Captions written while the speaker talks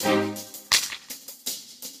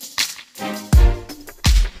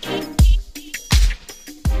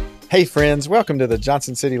Hey friends, welcome to the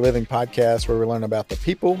Johnson City Living Podcast, where we learn about the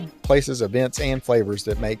people, places, events, and flavors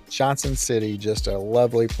that make Johnson City just a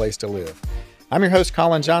lovely place to live. I'm your host,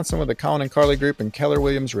 Colin Johnson, with the Colin and Carly Group and Keller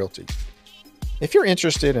Williams Realty. If you're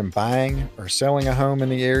interested in buying or selling a home in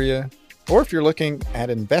the area, or if you're looking at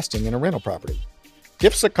investing in a rental property,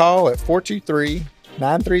 give us a call at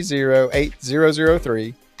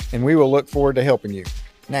 423-930-8003, and we will look forward to helping you.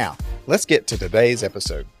 Now, let's get to today's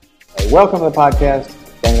episode. Hey, welcome to the podcast.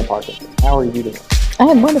 Dana Parkinson. How are you doing? I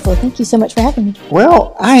am wonderful. Thank you so much for having me.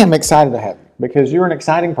 Well, I am excited to have you because you're an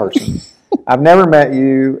exciting person. I've never met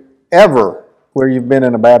you ever where you've been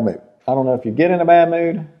in a bad mood. I don't know if you get in a bad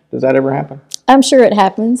mood. Does that ever happen? I'm sure it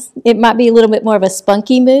happens. It might be a little bit more of a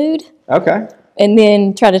spunky mood. Okay. And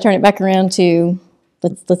then try to turn it back around to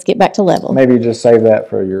let's get back to level. Maybe just save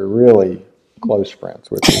that for your really close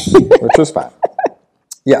friends, which is fine.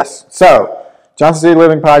 Yes. So, Johnson City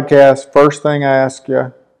Living Podcast, first thing I ask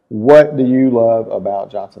you, what do you love about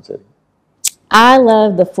Johnson City? I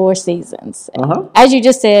love the four seasons. As you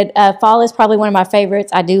just said, fall is probably one of my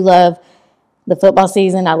favorites. I do love the football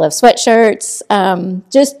season. I love sweatshirts,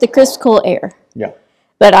 just the crisp, cool air. Yeah.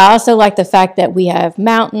 But I also like the fact that we have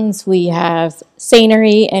mountains, we have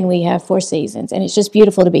scenery, and we have four seasons. And it's just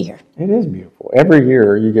beautiful to be here. It is beautiful. Every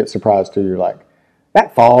year you get surprised too. You're like,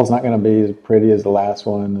 that fall is not going to be as pretty as the last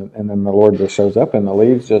one. And then the Lord just shows up and the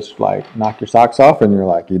leaves just like knock your socks off and you're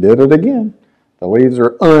like, you did it again. The leaves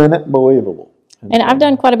are unbelievable. And I've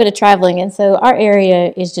done quite a bit of traveling, and so our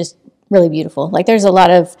area is just really beautiful. Like there's a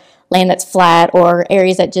lot of land that's flat or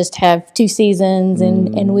areas that just have two seasons,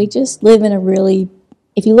 and we just live in a really,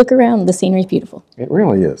 if you look around, the scenery is beautiful. It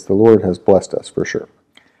really is. The Lord has blessed us for sure.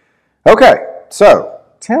 Okay, so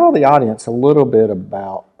tell the audience a little bit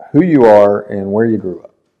about who you are and where you grew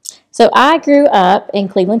up. So I grew up in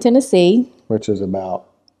Cleveland, Tennessee. Which is about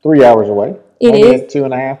 3 hours away. It Maybe is.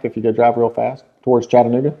 2.5 if you go drive real fast towards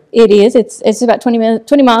Chattanooga. It is. It's about 20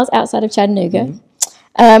 miles outside of Chattanooga.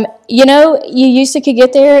 You used to could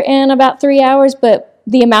get there in about 3 hours, but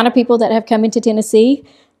the amount of people that have come into Tennessee,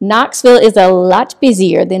 Knoxville is a lot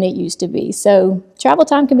busier than it used to be. So travel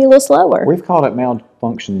time can be a little slower. We've called it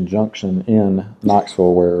Malfunction Junction in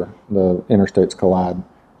Knoxville where the interstates collide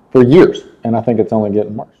for years, and I think it's only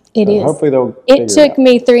getting worse. It is. Hopefully they'll It took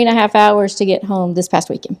me 3.5 hours to get home this past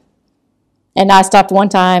weekend. And I stopped one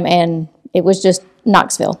time, and it was just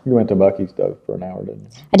Knoxville. You went to Buc-ee's, though, for an hour, didn't you?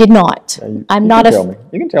 I did not. Yeah, you not can tell me.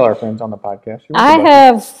 You can tell our friends on the podcast. I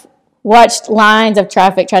have watched lines of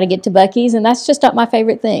traffic try to get to Buc-ee's, and that's just not my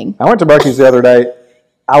favorite thing. I went to Buc-ee's the other day.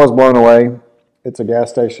 I was blown away. It's a gas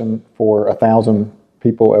station for 1,000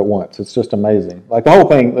 people at once. It's just amazing. Like the whole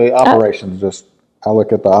thing, the operations just... I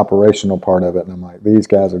look at the operational part of it, and I'm like, these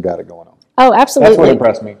guys have got it going on. Oh, absolutely. That's what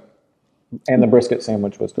impressed me. And the brisket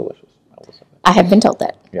sandwich was delicious. I have been told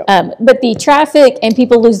that. Yep. But the traffic and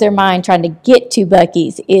people lose their mind trying to get to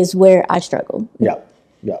Buc-ee's is where I struggle. Yeah.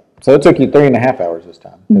 So it took you 3.5 hours this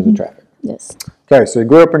time because of traffic. Yes. Okay, so you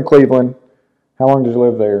grew up in Cleveland. How long did you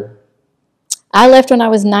live there? I left when I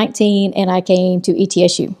was 19, and I came to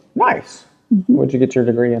ETSU. Nice. What did you get your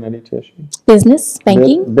degree in at ETSU? Business,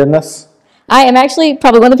 banking. Business? I am actually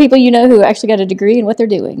probably one of the people you know who actually got a degree in what they're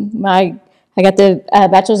doing. I got the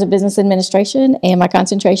Bachelor's of Business Administration, and my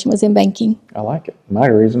concentration was in banking. I like it. My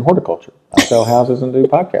degree is in horticulture. I sell houses and do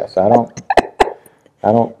podcasts.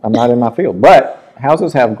 I'm not in my field. But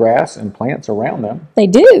houses have grass and plants around them. They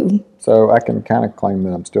do. So I can kind of claim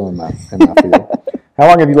that I'm still in my field. How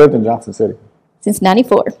long have you lived in Johnson City? Since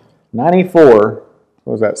 94. 94?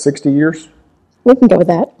 What was that, 60 years? We can go with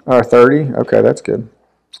that. Or 30? Okay, that's good.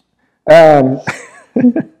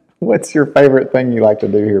 What's your favorite thing you like to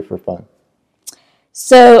do here for fun?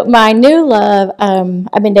 So my new love,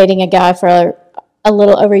 I've been dating a guy for a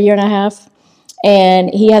little over 1.5 years, and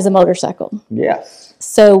he has a motorcycle. Yes.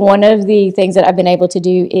 So one of the things that I've been able to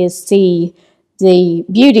do is see the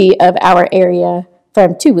beauty of our area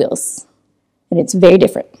from two wheels, and it's very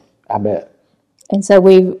different. I bet. And so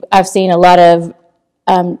I've seen a lot of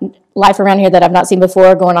life around here that I've not seen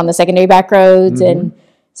before, going on the secondary back roads, and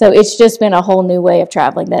so it's just been a whole new way of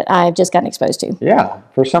traveling that I've just gotten exposed to. Yeah.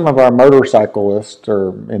 For some of our motorcyclists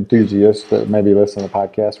or enthusiasts that maybe listen to the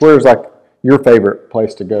podcast, where's like your favorite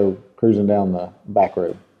place to go cruising down the back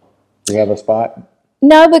road? Do you have a spot?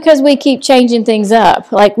 No, because we keep changing things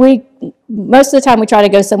up. Like most of the time we try to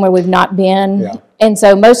go somewhere we've not been. Yeah. And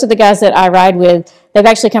so most of the guys that I ride with, they've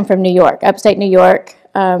actually come from New York, upstate New York.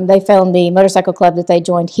 They found the motorcycle club that they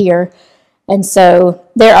joined here. And so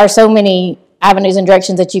there are so many avenues and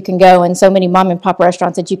directions that you can go, and so many mom and pop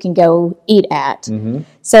restaurants that you can go eat at.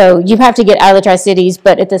 So you have to get out of the Tri-Cities,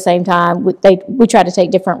 but at the same time, we try to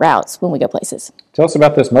take different routes when we go places. Tell us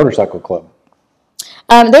about this motorcycle club.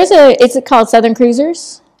 It's called Southern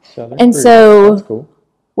Cruisers. So that's cool.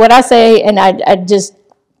 What I say, and I just,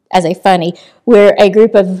 as a funny, we're a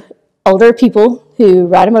group of older people who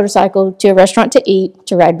ride a motorcycle to a restaurant to eat,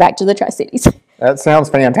 to ride back to the Tri-Cities. That sounds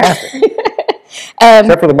fantastic.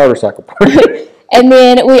 Except for the motorcycle part. And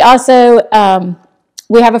then we also,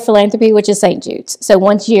 we have a philanthropy, which is St. Jude's. So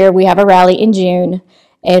once a year we have a rally in June,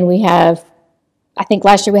 and we have, I think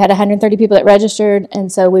last year we had 130 people that registered,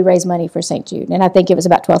 and so we raised money for St. Jude. And I think it was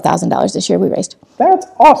about $12,000 this year we raised. That's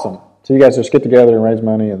awesome. So you guys just get together and raise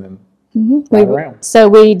money and then ride around. So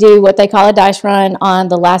we do what they call a dice run on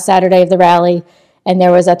the last Saturday of the rally, and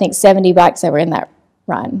there was, I think, 70 bikes that were in that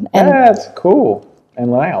run. And that's cool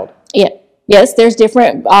and loud. Yeah. Yes, there's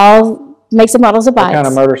different, all makes and models of bikes. What kind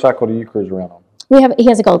of motorcycle do you cruise around on? He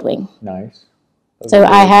has a Goldwing. Nice. So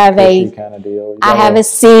I have kind of deal. I have a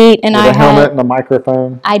seat, and I have a helmet and a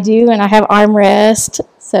microphone. I do, and I have armrest.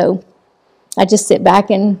 So I just sit back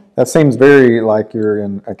and. That seems very like you're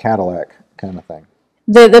in a Cadillac kind of thing.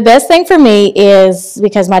 The best thing for me is,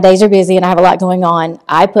 because my days are busy and I have a lot going on,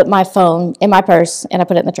 I put my phone in my purse and I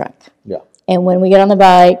put it in the trunk. Yeah. And when we get on the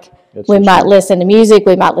bike, we might listen to music,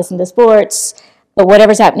 we might listen to sports, but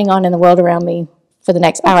whatever's happening on in the world around me for the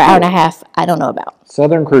next hour and a half, I don't know about.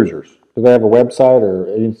 Southern Cruisers. Do they have a website or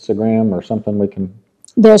Instagram or something we can?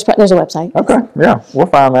 There's a website. Okay, yeah. We'll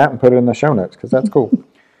find that and put it in the show notes because that's cool.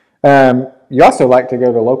 You also like to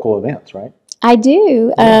go to local events, right? I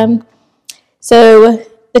do. Yeah. So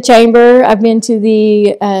the Chamber, I've been to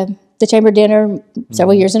the Chamber dinner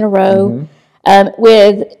several years in a row.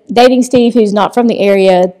 With dating Steve, who's not from the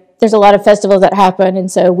area, there's a lot of festivals that happen,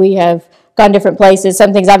 and so we have gone different places.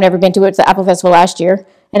 Some things I've never been to. It's the Apple Festival last year,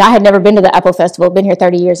 and I had never been to the Apple Festival. Been here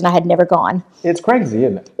 30 years, and I had never gone. It's crazy,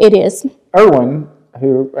 isn't it? It is. Irwin,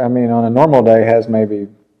 who, I mean, on a normal day has maybe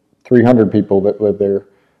 300 people that live there.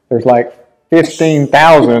 There's like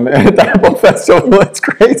 15,000 at the Apple Festival. It's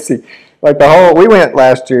crazy. Like we went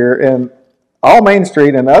last year, and all Main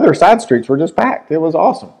Street and the other side streets were just packed. It was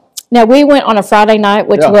awesome. Now, we went on a Friday night,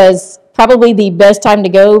 which was probably the best time to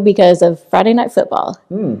go because of Friday night football.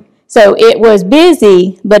 So it was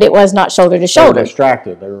busy, but it was not shoulder to shoulder. They were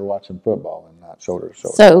distracted. They were watching football and not shoulder to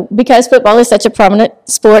shoulder. So because football is such a prominent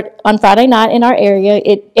sport on Friday night in our area,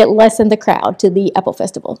 it lessened the crowd to the Apple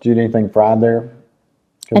Festival. Do you do anything fried there?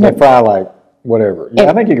 Because they fry like whatever. Yeah,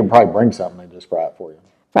 I think you can probably bring something and just fry it for you.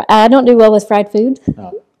 I don't do well with fried food.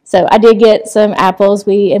 No. So I did get some apples.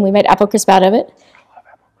 We made apple crisp out of it. I love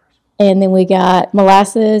apple crisp. And then we got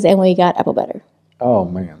molasses and we got apple butter. Oh,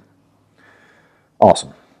 man.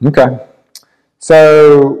 Awesome. Okay.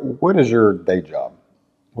 So what is your day job?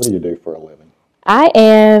 What do you do for a living? I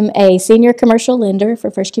am a senior commercial lender for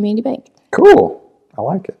First Community Bank. Cool. I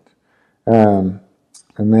like it.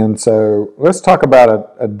 And then so let's talk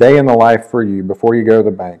about a day in the life for you before you go to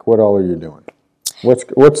the bank. What all are you doing?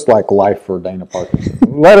 What's like life for Dana Parkinson?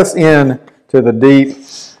 Let us in to the deep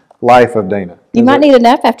life of Dana. You might need a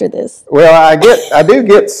nap after this. Well, I do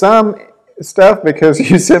get some stuff because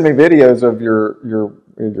you send me videos of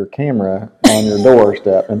your camera on your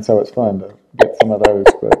doorstep, and so it's fun to get some of those.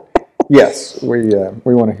 But yes, we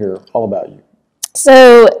want to hear all about you.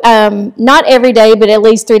 So not every day, but at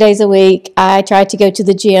least 3 days a week, I try to go to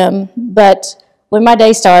the gym. But when my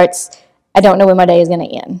day starts, I don't know when my day is going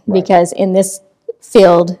to end because in this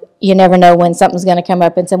field, you never know when something's going to come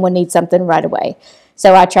up and someone needs something right away.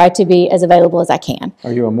 So I try to be as available as I can.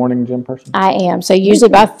 Are you a morning gym person? I am. So usually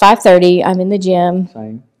by 5:30, I'm in the gym.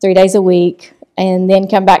 Same. 3 days a week, and then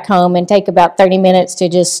come back home and take about 30 minutes to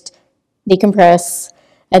just decompress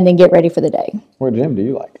and then get ready for the day. What gym do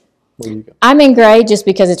you like? Where do you go? I'm in Gray just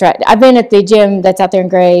because it's right. I've been at the gym that's out there in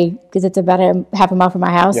Gray because it's about half a mile from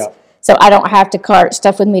my house. Yeah. So I don't have to cart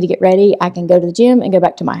stuff with me to get ready. I can go to the gym and go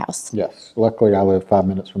back to my house. Yes. Luckily, I live 5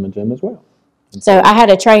 minutes from a gym as well. So I had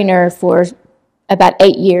a trainer for about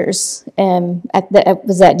 8 years.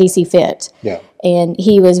 Was at DC Fit. Yeah. And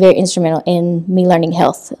he was very instrumental in me learning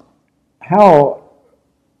health. How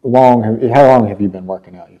long have you been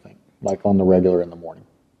working out, you think? Like on the regular in the morning?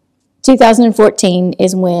 2014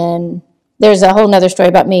 is when there's a whole nother story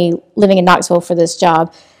about me living in Knoxville for this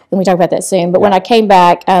job. And we talk about that soon. But when I came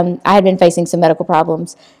back, I had been facing some medical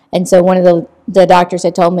problems. And so one of the doctors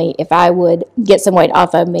had told me if I would get some weight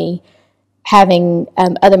off of me, having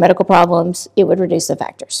other medical problems, it would reduce the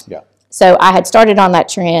factors. Yeah. So I had started on that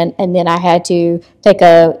trend, and then I had to take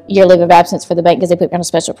a year leave of absence for the bank because they put me on a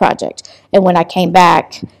special project. And when I came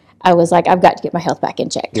back, I was like, I've got to get my health back in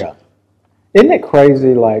check. Yeah. Isn't it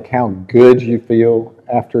crazy, like, how good you feel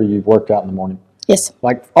after you've worked out in the morning? Yes.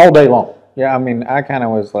 Like, all day long. Yeah, I mean, I kind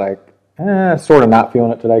of was like, sort of not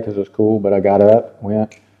feeling it today because it was cool, but I got up,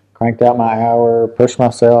 went, cranked out my hour, pushed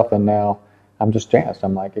myself, and now I'm just jazzed.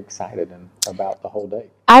 I'm, like, excited about the whole day.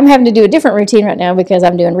 I'm having to do a different routine right now because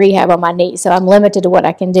I'm doing rehab on my knee, so I'm limited to what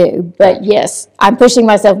I can do. But, yes, I'm pushing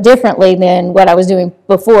myself differently than what I was doing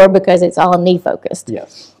before because it's all knee-focused.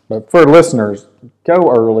 Yes. But for listeners,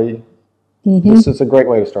 go early. This is a great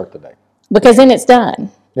way to start the day. Because then it's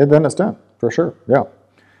done. Yeah, then it's done, for sure. Yeah.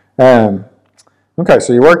 Okay,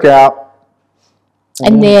 so you work out.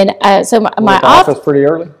 And then, so my office pretty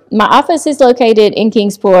early? My office is located in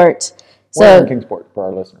Kingsport. Where in Kingsport for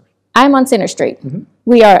our listeners? I'm on Center Street.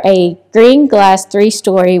 We are a green glass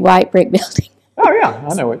 3-story white brick building. Oh, yeah,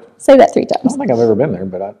 I know it. Say that 3 I times. don't think I've ever been there,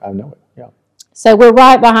 but I know it, yeah. So we're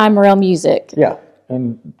right behind Morel Music. Yeah,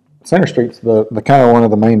 and Center Street's the kind of one of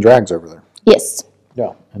the main drags over there. Yes.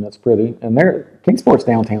 Yeah, and it's pretty. And Kingsport's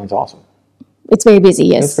downtown is awesome. It's very busy,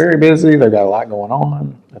 yes. It's very busy. They've got a lot going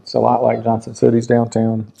on. It's a lot like Johnson City's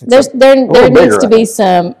downtown. There needs to be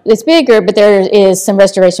some, it's bigger, but there is some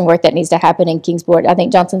restoration work that needs to happen in Kingsport. I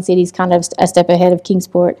think Johnson City's kind of a step ahead of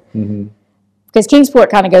Kingsport. Because Kingsport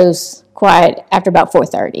kind of goes quiet after about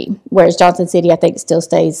 4:30, whereas Johnson City, I think, still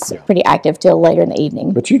stays pretty active till later in the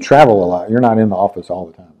evening. But you travel a lot. You're not in the office all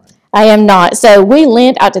the time, right? I am not. So we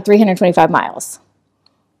lent out to 325 miles.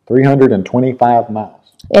 325 miles.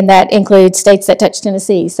 And that includes states that touch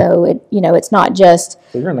Tennessee. So, it's not just...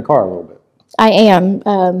 So you're in the car a little bit. I am.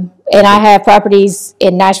 And I have properties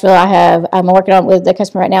in Nashville. I'm working on with the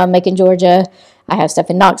customer right now in Macon, Georgia. I have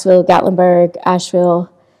stuff in Knoxville, Gatlinburg,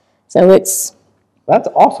 Asheville. So it's... That's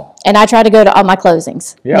awesome. And I try to go to all my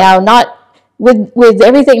closings. Yeah. Now, not... With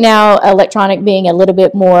everything now, electronic being a little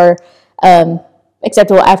bit more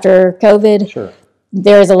acceptable after COVID. Sure.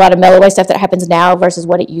 There's a lot of mail away stuff that happens now versus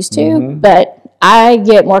what it used to. But I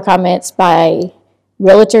get more comments by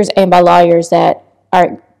realtors and by lawyers that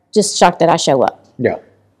are just shocked that I show up. Yeah.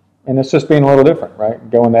 And it's just being a little different, right?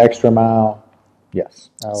 Going the extra mile. Yes.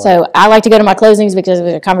 I like to go to my closings because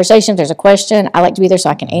there's a conversation, there's a question. I like to be there so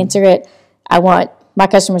I can answer it. I want my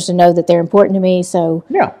customers to know that they're important to me. So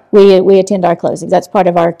we attend our closings. That's part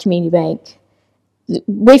of our community bank.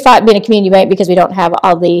 We fight being a community bank because we don't have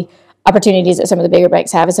all the opportunities that some of the bigger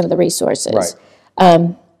banks have and some of the resources.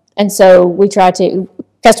 Right. And so we try to,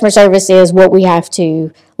 customer service is what we have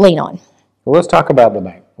to lean on. Well, let's talk about the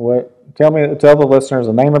bank. Tell the listeners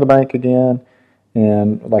the name of the bank again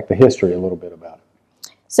and like the history a little bit about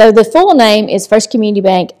it. So the full name is First Community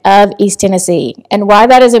Bank of East Tennessee. And why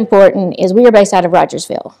that is important is we are based out of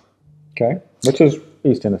Rogersville. Okay, which is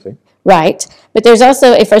East Tennessee. Right. But there's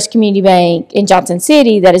also a First Community Bank in Johnson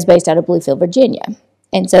City that is based out of Bluefield, Virginia.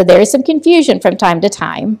 And so there is some confusion from time to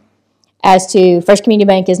time as to First Community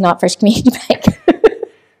Bank is not First Community Bank.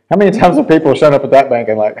 How many times have people shown up at that bank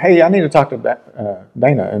and like, hey, I need to talk to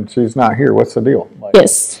Dana, and she's not here. What's the deal? Like,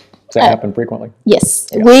 Yes. Does that happen frequently? Yes.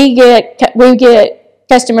 Yeah. We get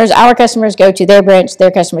customers, our customers go to their branch,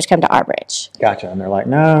 their customers come to our branch. Gotcha. And they're like,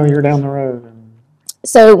 no, you're down the road.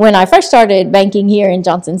 So when I first started banking here in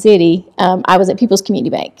Johnson City, I was at People's Community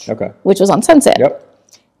Bank, which was on Sunset. Yep.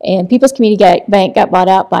 And People's Community Bank got bought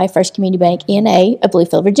out by First Community Bank N.A. of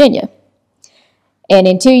Bluefield, Virginia. And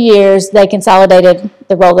in 2 years, they consolidated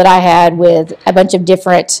the role that I had with a bunch of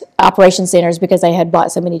different operation centers because they had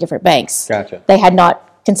bought so many different banks. Gotcha. They had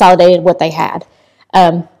not consolidated what they had.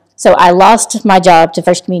 So I lost my job to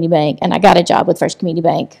First Community Bank, and I got a job with First Community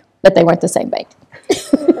Bank, but they weren't the same bank.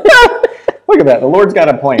 Look at that. The Lord's got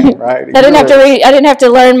a plan, right? I didn't have to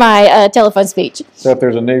learn my telephone speech. So if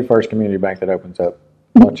there's a new First Community Bank that opens up,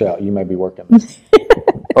 watch out. You may be working.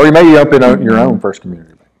 Or you may open your own First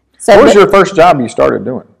Community Bank. So what was your first job you started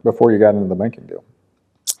doing before you got into the banking deal?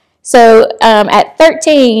 So at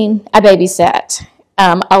 13, I babysat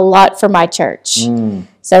a lot for my church.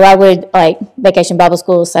 So I would, like, vacation Bible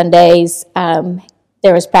school Sundays.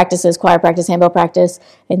 There was practices, choir practice, handbell practice.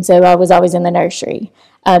 And so I was always in the nursery.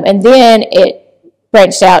 And then it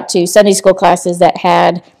branched out to Sunday school classes that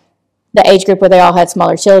had the age group where they all had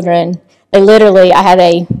smaller children. I had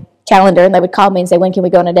a calendar, and they would call me and say, when can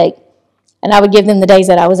we go on a date? And I would give them the days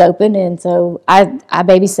that I was open, and so I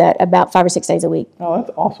babysat about 5 or 6 days a week. Oh, that's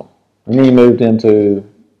awesome. And then you moved into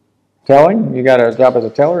telling? You got a job as a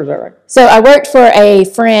teller, is that right? So I worked for a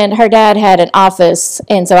friend. Her dad had an office,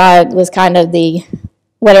 and so I was kind of the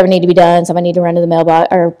whatever needed to be done. Somebody needed to run to the mailbox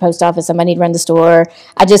or post office. Somebody needed to run the store.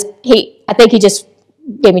 I think he just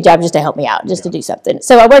gave me a job just to help me out, just to do something.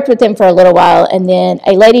 So I worked with him for a little while, and then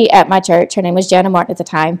a lady at my church, her name was Jana Martin at the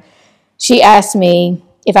time, she asked me,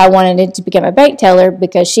 if I wanted to become a bank teller,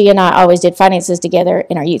 because she and I always did finances together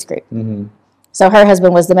in our youth group. Mm-hmm. So her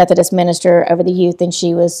husband was the Methodist minister over the youth, and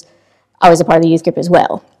she was always a part of the youth group as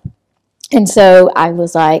well. And so I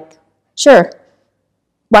was like, sure,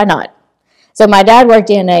 why not? So my dad worked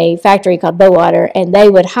in a factory called Bowater, and they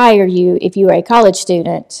would hire you if you were a college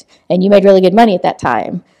student, and you made really good money at that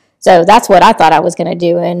time. So that's what I thought I was going to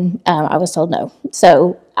do, and I was told no.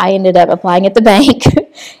 So I ended up applying at the bank,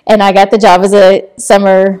 and I got the job as a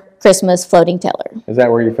summer Christmas floating teller. Is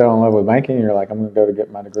that where you fell in love with banking? You're like, I'm going to go to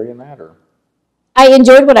get my degree in that, or? I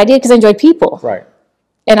enjoyed what I did because I enjoyed people. Right.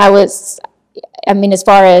 And as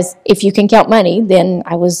far as if you can count money, then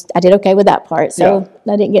I did okay with that part. So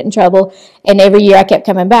I didn't get in trouble. And every year I kept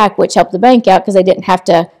coming back, which helped the bank out because they didn't have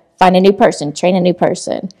to find a new person, train a new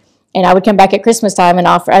person. And I would come back at Christmas time and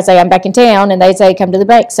offer, I'd say I'm back in town, and they'd say come to the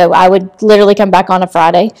bank. So I would literally come back on a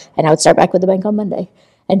Friday, and I would start back with the bank on Monday.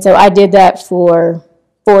 And so I did that for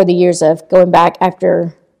the years of going back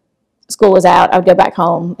after school was out. I would go back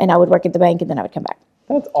home, and I would work at the bank, and then I would come back.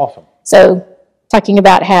 That's awesome. So talking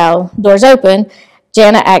about how doors open,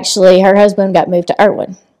 Jana actually, her husband got moved to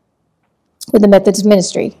Irwin with the Methodist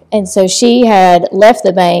ministry. And so she had left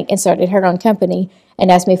the bank and started her own company and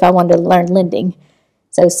asked me if I wanted to learn lending.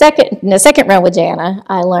 So in the second run with Jana,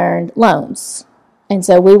 I learned loans. And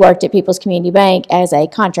so we worked at People's Community Bank as a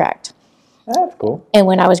contract. That's cool. And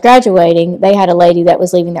when I was graduating, they had a lady that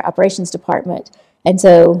was leaving their operations department. And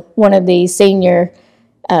so one of the senior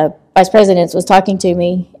vice presidents was talking to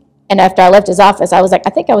me. And after I left his office, I was like, I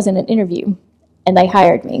think I was in an interview. And they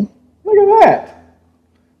hired me. Look at that.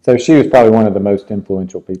 So she was probably one of the most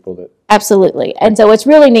influential people that... Absolutely. And so what's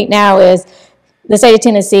really neat now is the state of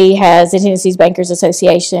Tennessee has the Tennessee's Bankers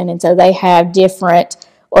Association. And so they have different,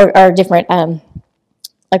 like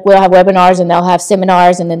we'll have webinars and they'll have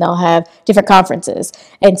seminars and then they'll have different conferences.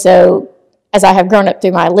 And so as I have grown up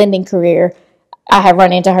through my lending career, I have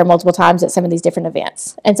run into her multiple times at some of these different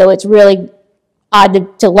events. And so it's really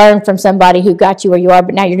odd to learn from somebody who got you where you are,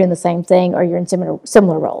 but now you're doing the same thing or you're in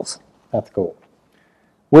similar roles. That's cool.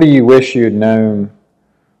 What do you wish you'd known,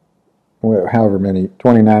 however many,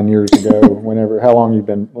 29 years ago, how long you've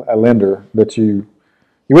been a lender, that you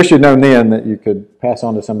wish you'd known then that you could pass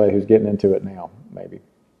on to somebody who's getting into it now, maybe?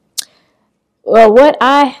 Well,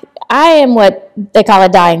 I am what they call a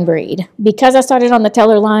dying breed. Because I started on the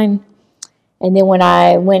teller line, and then when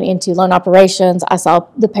I went into loan operations, I saw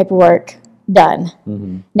the paperwork done.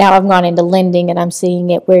 Mm-hmm. Now I've gone into lending, and I'm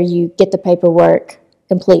seeing it where you get the paperwork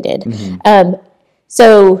completed. Mm-hmm.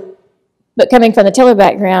 But coming from the teller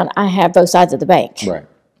background, I have both sides of the bank. Right.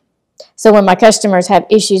 So when my customers have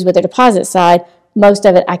issues with their deposit side, most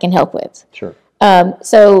of it I can help with. Sure.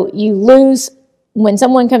 So you lose when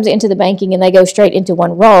someone comes into the banking and they go straight into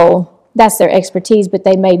one role. That's their expertise, but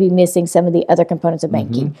they may be missing some of the other components of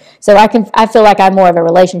banking. Mm-hmm. So I feel like I'm more of a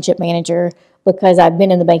relationship manager because I've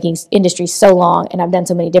been in the banking industry so long and I've done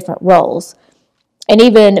so many different roles. And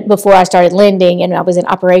even before I started lending and I was in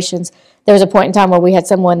operations, there was a point in time where we had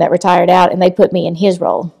someone that retired out and they put me in his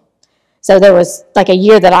role. So there was like a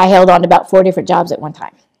year that I held on to about 4 different jobs at one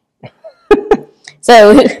time.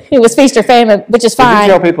 So it was feast or famine, which is fine.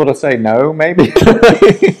 Did you tell people to say no, maybe?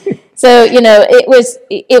 So,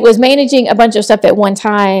 it was managing a bunch of stuff at one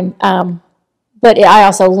time, but I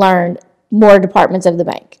also learned more departments of the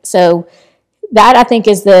bank. So that, I think,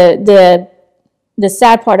 is the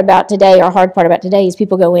sad part about today, or hard part about today, is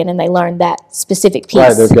people go in and they learn that specific piece.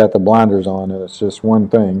 Right, they've got the blinders on, and it's just one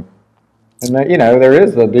thing. And that, there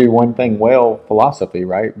is the do one thing well philosophy,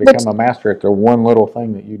 right? Become a master at the one little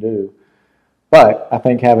thing that you do. But I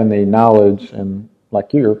think having the knowledge, and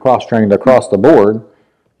like you're cross-trained across the board,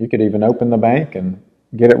 you could even open the bank and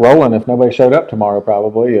get it rolling if nobody showed up tomorrow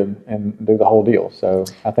probably and do the whole deal. So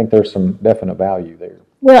I think there's some definite value there.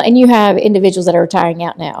 Well, and you have individuals that are retiring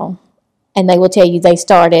out now, and they will tell you they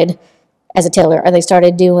started as a teller, or they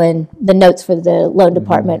started doing the notes for the loan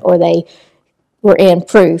department, or they were in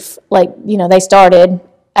proof. They started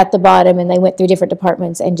at the bottom and they went through different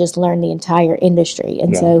departments and just learned the entire industry.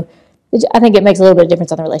 And so I think it makes a little bit of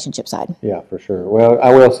difference on the relationship side. Yeah, for sure. Well,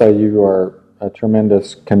 I will say you are a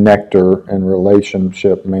tremendous connector and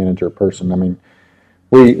relationship manager person. I mean,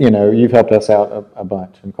 you've helped us out a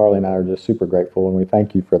bunch, and Carly and I are just super grateful, and we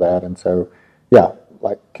thank you for that. And so,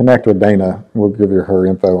 connect with Dana. We'll give you her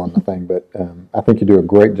info on the thing, but I think you do a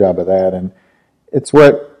great job of that, and it's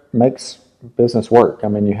what makes business work. I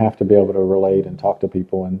mean, you have to be able to relate and talk to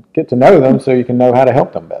people and get to know them so you can know how to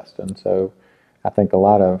help them best. And so I think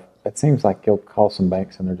it seems like you'll call some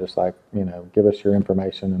banks and they're just like, give us your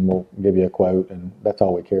information and we'll give you a quote, and that's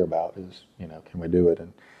all we care about is, can we do it?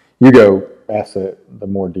 And you go ask the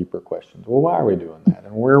more deeper questions. Well, why are we doing that?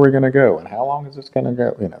 And where are we going to go? And how long is this going to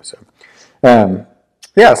go?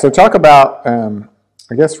 So talk about,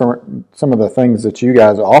 I guess, from some of the things that you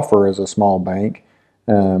guys offer as a small bank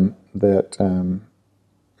that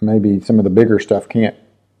maybe some of the bigger stuff can't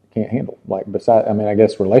handle. Like I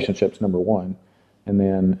guess relationships number one, and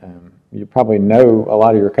then you probably know a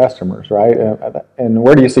lot of your customers, right? And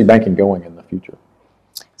where do you see banking going in the future?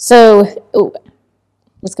 So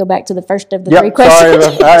let's go back to the first of the three questions.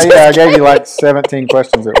 Sorry, I gave you like 17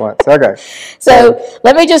 questions at once. Okay. So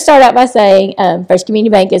let me just start out by saying First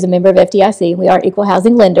Community Bank is a member of FDIC. We are an equal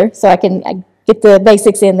housing lender, so I get the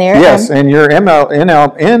basics in there. Yes, and your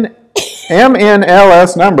MNLS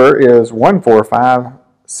number is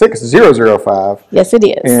 1456005. Yes, it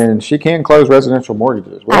is. And she can close residential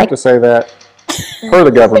mortgages. We have to say that per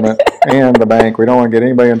the government and the bank. We don't want to get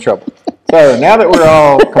anybody in trouble. So now that we're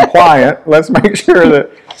all compliant, let's make sure that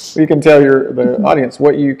we can tell the audience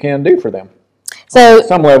what you can do for them. So on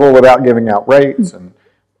some level without giving out rates. And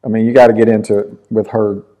I mean, you got to get into it with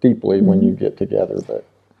her deeply when you get together.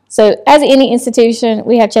 So as any institution,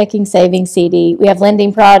 we have checking, savings, CD. We have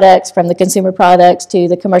lending products from the consumer products to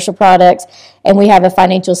the commercial products, and we have a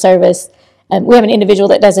financial service. We have an individual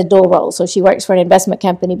that does a dual role. So she works for an investment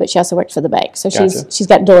company, but she also works for the bank. So she's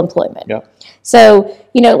got dual employment. Yep. So,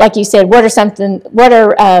 like you said, what are something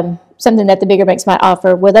that the bigger banks might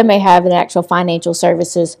offer? Well, they may have an actual financial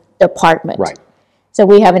services department. Right. So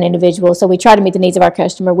we have an individual. So we try to meet the needs of our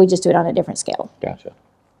customer. We just do it on a different scale. Gotcha.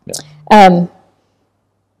 Yeah.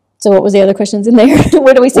 So what was the other questions in there?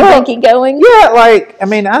 Where do we see banking going? Yeah,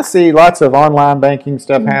 I see lots of online banking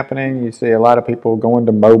stuff happening. You see a lot of people going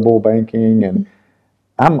to mobile banking, and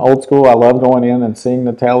I'm old school. I love going in and seeing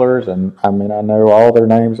the tellers, and I know all their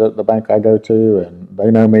names at the bank I go to, and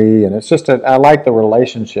they know me, and it's just I like the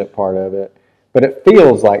relationship part of it, but it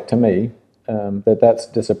feels like to me that's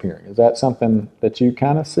disappearing. Is that something that you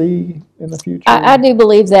kind of see in the future? I do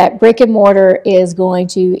believe that brick and mortar is going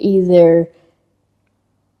to either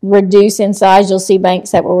reduce in size. You'll see banks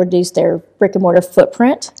that will reduce their brick and mortar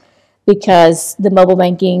footprint because the mobile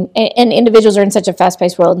banking and individuals are in such a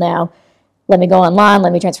fast-paced world now. Let me go online,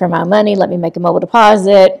 let me transfer my money, let me make a mobile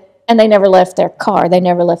deposit, and they never left their car, they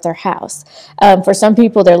never left their house. For some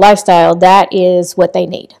people, their lifestyle, that is what they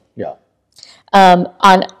need. Yeah.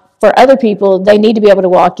 For other people, they need to be able to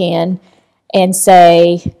walk in and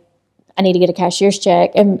say, I need to get a cashier's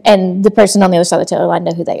check, and the person on the other side of the teller line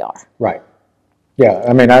know who they are. Right. Yeah,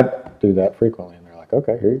 I do that frequently, and they're like,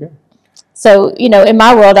 okay, here you go. So, in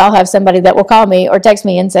my world, I'll have somebody that will call me or text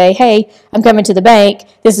me and say, hey, I'm coming to the bank.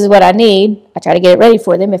 This is what I need. I try to get it ready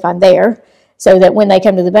for them if I'm there so that when they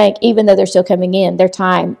come to the bank, even though they're still coming in, their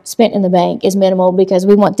time spent in the bank is minimal because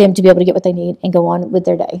we want them to be able to get what they need and go on with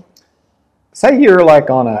their day. Say you're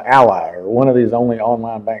like on an Ally or one of these only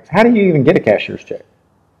online banks. How do you even get a cashier's check?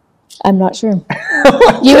 I'm not sure.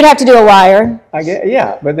 You would have to do a wire.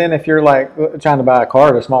 Yeah, but then if you're like trying to buy a car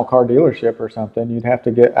at a small car dealership or something, you'd have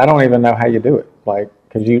to I don't even know how you do it,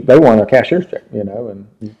 because they want a cashier's check, and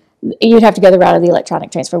you'd have to go the route of the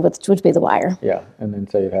electronic transfer, which would be the wire. Yeah, and then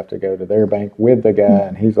so you'd have to go to their bank with the guy,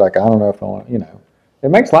 and he's like, I don't know if I want, it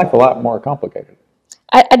makes life a lot more complicated.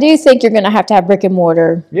 I do think you're going to have brick and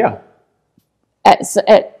mortar. Yeah.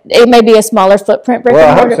 It may be a smaller footprint brick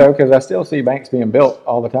and mortar. I hope so, because I still see banks being built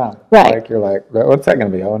all the time. Right. You're like, what's that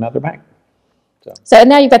going to be? Oh, another bank. So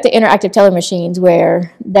now you've got the interactive teller machines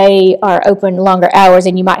where they are open longer hours,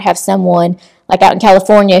 and you might have someone like out in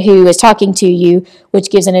California who is talking to you, which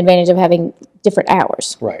gives an advantage of having different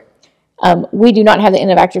hours. Right. We do not have the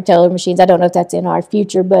interactive teller machines. I don't know if that's in our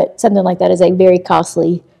future, but something like that is a very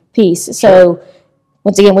costly piece. Sure. So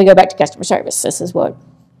once again, we go back to customer service. This is what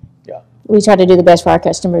we try to do the best for our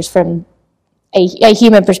customers from a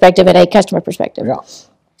human perspective and a customer perspective. Yeah.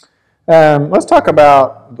 Let's talk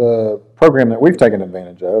about the program that we've taken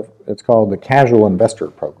advantage of. It's called the Casual Investor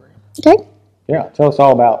Program. Okay. Yeah. Tell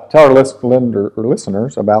our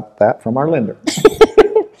listeners about that from our lender.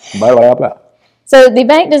 Blah, blah, blah. So the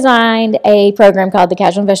bank designed a program called the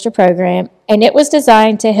Casual Investor Program, and it was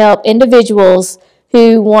designed to help individuals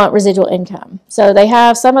who want residual income. So they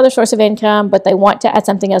have some other source of income, but they want to add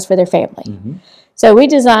something else for their family. Mm-hmm. So we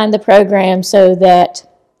designed the program so that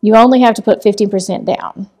you only have to put 15%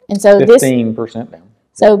 down. And so 15% down.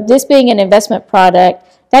 So this being an investment product,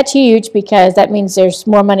 that's huge because that means there's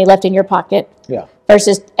more money left in your pocket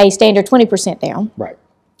versus a standard 20% down. Right.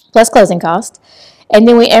 Plus closing cost. And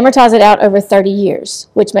then we amortize it out over 30 years,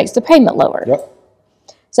 which makes the payment lower. Yep.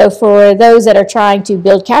 So for those that are trying to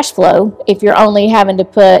build cash flow, if you're only having to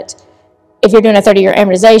if you're doing a 30-year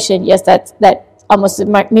amortization, yes, that almost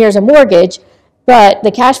mirrors a mortgage, but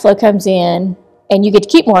the cash flow comes in and you get to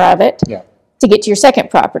keep more of it Yeah. to get to your second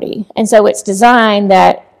property. And so it's designed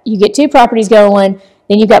that you get 2 properties going,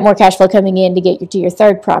 then you've got more cash flow coming in to get you to your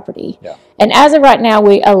third property. Yeah. And as of right now,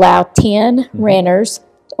 we allow 10 renters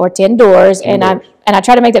or 10 doors, and I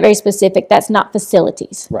try to make that very specific. That's not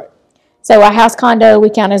facilities. Right. So a house condo we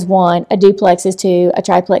count as 1, a duplex is 2, a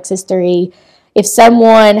triplex is 3. If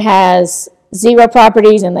someone has 0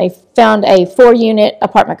 properties and they found a 4-unit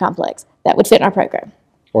apartment complex, that would fit in our program.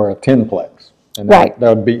 Or a 10-plex. And Right. that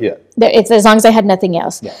would be it. It's as long as they had nothing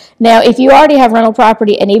else. Yeah. Now, if you already have rental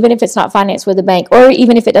property, and even if it's not financed with a bank, or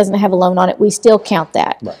even if it doesn't have a loan on it, we still count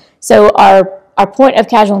that. Right. So our point of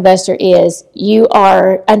casual investor is you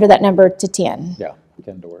are under that number to 10. Yeah.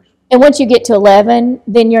 10 doors. And once you get to 11,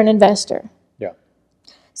 then you're an investor. Yeah.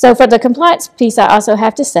 So for the compliance piece, I also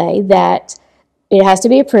have to say that it has to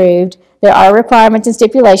be approved. There are requirements and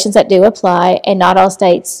stipulations that do apply, and not all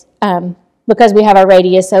states, because we have our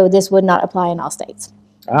radius, so this would not apply in all states.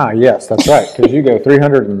 Ah, yes, that's right. Because you go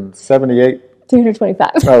 378. 325.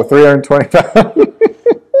 Oh, 325.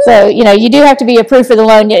 So, you do have to be approved for the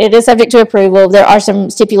loan. It is subject to approval. There are some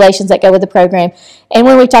stipulations that go with the program. And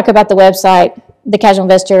when we talk about the website, the Casual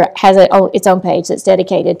Investor has its own page that's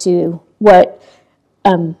dedicated to what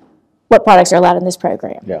products are allowed in this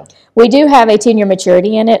program. Yeah. We do have a 10-year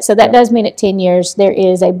maturity in it, so that does mean at 10 years there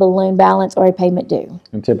is a balloon balance or a payment due.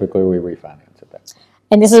 And typically we refinance at that.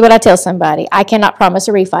 And this is what I tell somebody. I cannot promise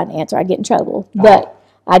a refinance or I get in trouble. But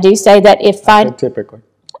I do say that if Typically.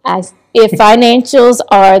 if financials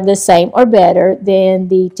are the same or better, then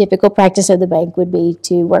the typical practice of the bank would be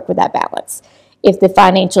to work with that balance. If the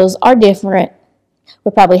financials are different,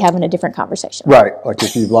 we're probably having a different conversation. Right. Like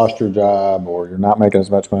if you've lost your job or you're not making as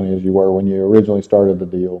much money as you were when you originally started the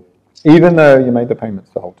deal, even though you made the payments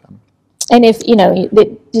the whole time. And if,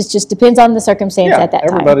 it just depends on the circumstance at that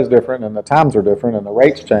time. Everybody's different and the times are different and the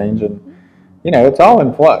rates change and, it's all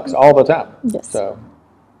in flux all the time. Yes. So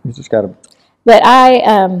you just got to But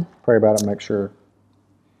I pray about it and make sure.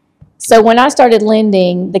 So when I started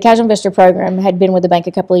lending, the Casual Investor Program had been with the bank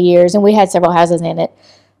a couple of years, and we had several houses in it.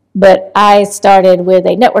 But I started with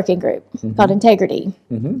a networking group called Integrity.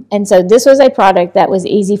 And so this was a product that was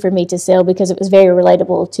easy for me to sell because it was very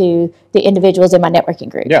relatable to the individuals in my networking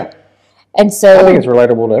group. Yeah. And so I think it's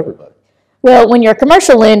relatable to everybody. Well, when you're a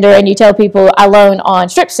commercial lender and you tell people I loan on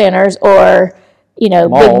strip centers or, big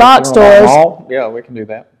box stores. Yeah, we can do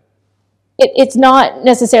that. It's not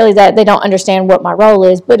necessarily that they don't understand what my role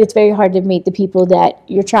is, but it's very hard to meet the people that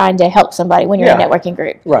you're trying to help somebody when you're in a networking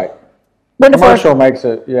group. Right. Wonderful. Commercial makes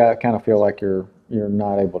it, kind of feel like you're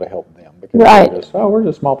not able to help them because we're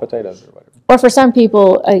just small potatoes or whatever. Or for some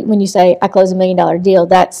people, when you say I close $1 million deal,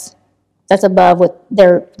 that's above what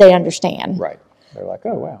they understand. Right. They're like,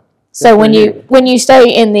 oh wow. So when you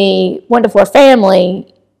stay in the 1 to 4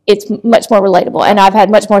 family, it's much more relatable, and I've had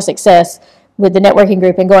much more success with the networking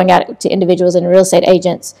group and going out to individuals and real estate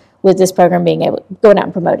agents with this program going out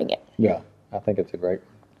and promoting it. Yeah, I think it's a great.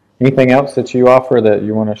 Anything else that you offer that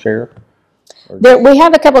you want to share? We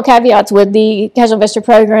have a couple caveats with the Casual Investor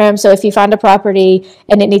Program. So if you find a property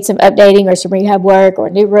and it needs some updating or some rehab work or a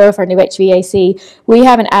new roof or new HVAC, we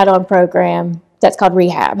have an add-on program that's called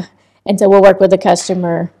rehab. And so we'll work with the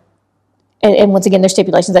customer. And once again, there's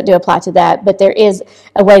stipulations that do apply to that. But there is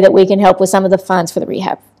a way that we can help with some of the funds for the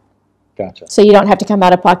rehab. Gotcha. So you don't have to come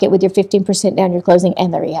out of pocket with your 15% down your closing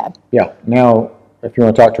and the rehab. Yeah. Now, if you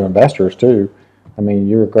want to talk to investors too,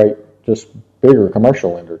 you're a great, just bigger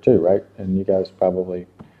commercial lender too, right? And you guys probably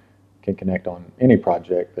can connect on any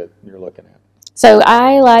project that you're looking at. So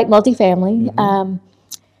I like multifamily.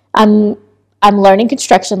 I'm learning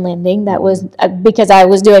construction lending. That was because I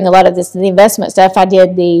was doing a lot of the investment stuff. I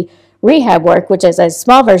did the rehab work, which is a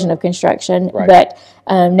small version of construction. Right. But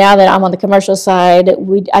now that I'm on the commercial side,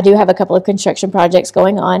 I do have a couple of construction projects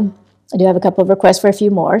going on. I do have a couple of requests for a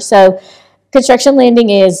few more. So construction lending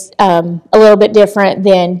is a little bit different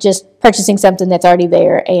than just purchasing something that's already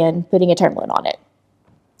there and putting a term loan on it.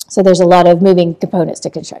 So there's a lot of moving components to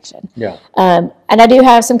construction. Yeah. And I do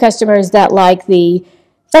have some customers that like the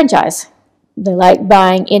franchise. They like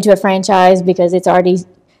buying into a franchise because it's already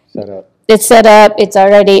set up. It's set up. It's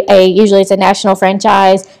already usually it's a national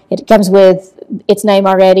franchise. It comes with its name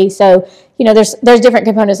already. So, there's different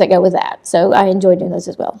components that go with that. So I enjoy doing those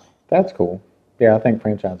as well. That's cool. Yeah, I think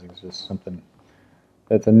franchising is just something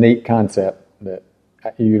that's a neat concept that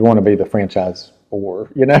you'd want to be the franchise or,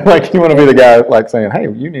 like you want to be the guy like saying, hey,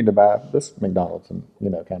 you need to buy this McDonald's and,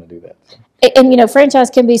 kind of do that. So. And franchise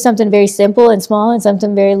can be something very simple and small and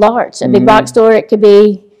something very large. A big box store, it could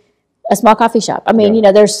be a small coffee shop.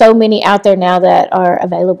 There's so many out there now that are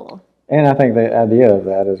available. And I think the idea of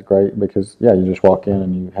that is great because, yeah, you just walk in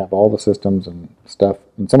and you have all the systems and stuff,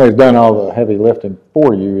 and somebody's done all the heavy lifting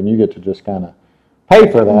for you, and you get to just kind of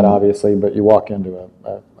pay for that, obviously, but you walk into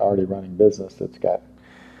a already running business that's got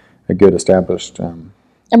a good established.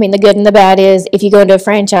 I mean, the good and the bad is if you go into a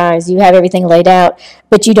franchise, you have everything laid out,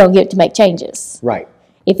 but you don't get to make changes. Right.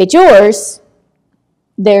 If it's yours,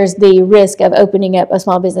 there's the risk of opening up a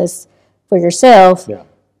small business for yourself, Yeah.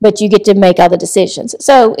 but you get to make all the decisions.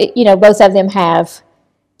 So, both of them have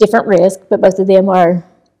different risks, but both of them are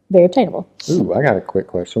very obtainable. Ooh, I got a quick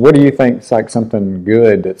question. What do you think is like something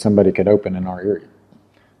good that somebody could open in our area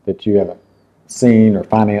that you haven't seen or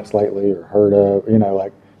financed lately or heard of, in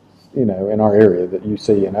our area that you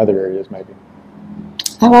see in other areas maybe?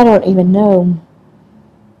 Oh, I don't even know.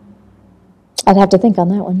 I'd have to think on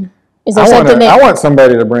that one. Is there something I want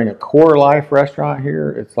somebody to bring a Core Life restaurant here.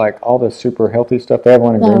 It's like all this super healthy stuff. They have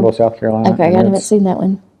one in Greenville, South Carolina. Okay, I haven't seen that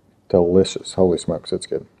one. Delicious. Holy smokes, it's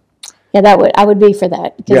good. Yeah, I would be for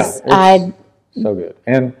that. Because so good.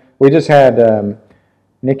 And we just had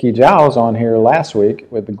Nikki Giles on here last week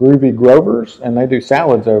with the Groovy Grovers, and they do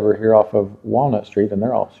salads over here off of Walnut Street, and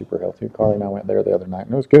they're all super healthy. Carly and I went there the other night,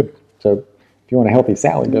 and it was good. So if you want a healthy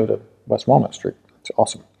salad, go to West Walnut Street. It's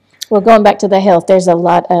awesome. Well, going back to the health, there's a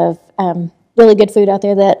lot of really good food out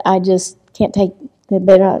there that I just can't take. They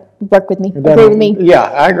don't work with me, agree with me. Yeah,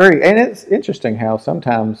 I agree. And it's interesting how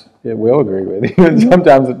sometimes it will agree with you, and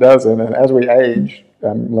sometimes it doesn't. And as we age,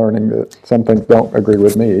 I'm learning that some things don't agree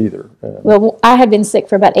with me either. Well, I had been sick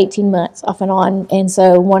for about 18 months off and on, and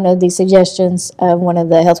so one of the suggestions of one of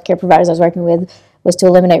the healthcare providers I was working with was to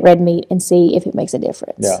eliminate red meat and see if it makes a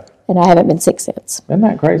difference. Yeah. And I haven't been sick since. Isn't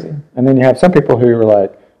that crazy? And then you have some people who are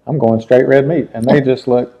like, I'm going straight red meat, and they just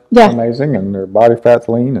look amazing, and their body fat's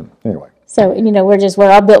lean, and anyway. So, we're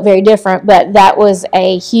all built very different, but that was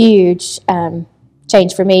a huge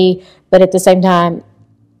change for me. But at the same time,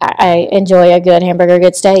 I enjoy a good hamburger, a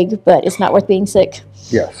good steak, but it's not worth being sick.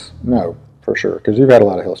 Yes, no, for sure, because you've had a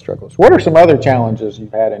lot of health struggles. What are some other challenges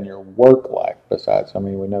you've had in your work life besides,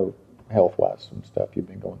 we know health-wise and stuff you've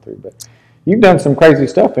been going through, but you've done some crazy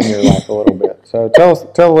stuff in your life a little bit. So tell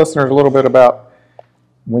the listeners a little bit about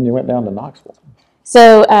when you went down to Knoxville.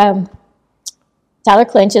 So Tyler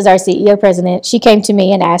Clinch is our CEO president. She came to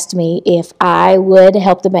me and asked me if I would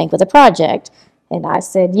help the bank with a project. And I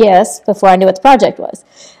said yes before I knew what the project was.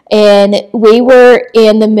 And we were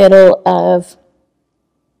in the middle of,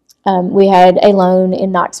 we had a loan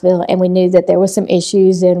in Knoxville, and we knew that there was some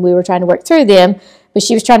issues, and we were trying to work through them. But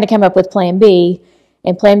she was trying to come up with Plan B,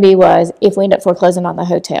 and Plan B was if we end up foreclosing on the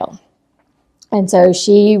hotel. And so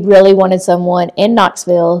she really wanted someone in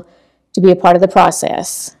Knoxville to be a part of the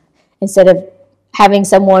process instead of having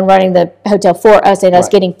someone running the hotel for us and us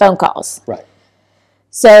getting phone calls. Right.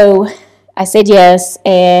 So I said yes,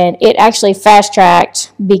 and it actually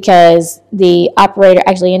fast-tracked because the operator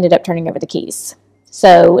actually ended up turning over the keys.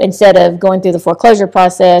 So instead of going through the foreclosure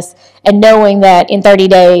process and knowing that in 30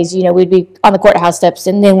 days, we'd be on the courthouse steps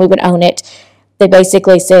and then we would own it, they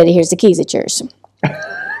basically said, here's the keys, it's yours.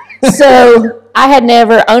 So I had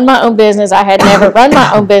never owned my own business. I had never run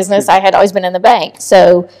my own business. I had always been in the bank.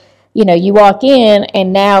 So, you walk in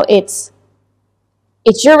and now it's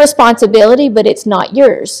your responsibility, but it's not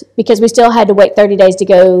yours because we still had to wait 30 days to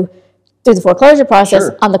go through the foreclosure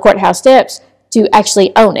process on the courthouse steps to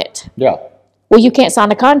actually own it. Yeah. Well, you can't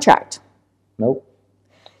sign a contract. Nope.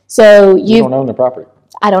 So you don't own the property.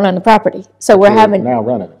 I don't own the property. So we're having now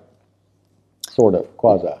running it. Sort of,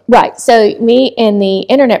 quasi. Right. So me and the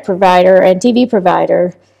internet provider and TV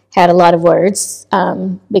provider had a lot of words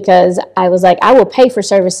because I was like, I will pay for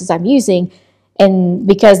services I'm using. And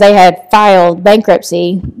because they had filed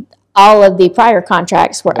bankruptcy, all of the prior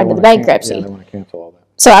contracts were under the bankruptcy. They want to cancel all that.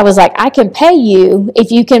 So I was like, I can pay you if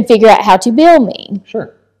you can figure out how to bill me.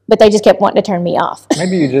 Sure. But they just kept wanting to turn me off.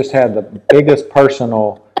 Maybe you just had the biggest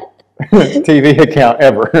personal TV account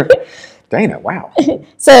ever. Dana, wow.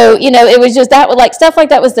 So, it was just that, like, stuff like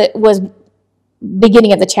that was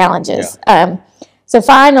beginning of the challenges. Yeah. So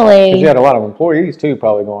finally... Because you had a lot of employees, too,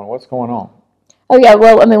 probably going, what's going on? Oh, yeah.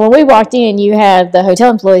 Well, when we walked in, you have the hotel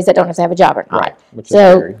employees that don't have to have a job or not. Right, which is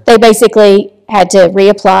so scary. They basically had to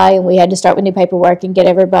reapply, and we had to start with new paperwork and get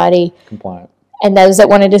everybody... compliant. And those that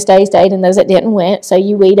wanted to stay, stayed, and those that didn't went. So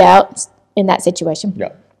you weed out in that situation.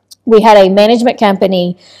 Yeah. We had a management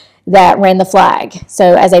company that ran the flag.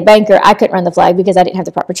 So as a banker, I couldn't run the flag because I didn't have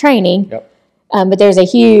the proper training. Yep. But there's a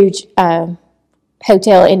huge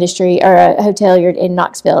hotel industry or a hotelier in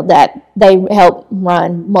Knoxville that they help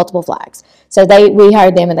run multiple flags. So we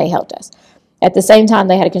hired them and they helped us. At the same time,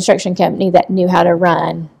 they had a construction company that knew how to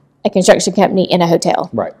run a construction company in a hotel.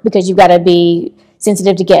 Right. Because you've got to be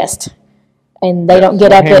sensitive to guests. and they don't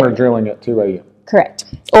get up hammer drilling at 2 a.m. Correct,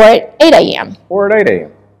 or at 8 a.m. Or at 8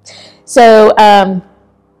 a.m. So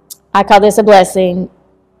I call this a blessing.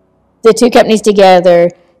 The two companies together,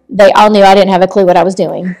 they all knew I didn't have a clue what I was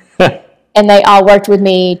doing. And they all worked with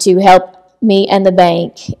me to help me and the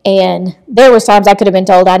bank. And there was times I could have been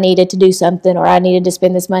told I needed to do something or I needed to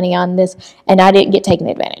spend this money on this, and I didn't get taken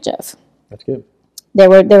advantage of. That's good. There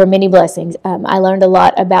were many blessings. I learned a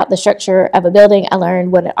lot about the structure of a building. I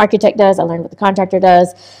learned what an architect does. I learned what the contractor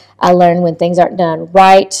does. I learned when things aren't done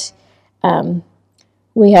right.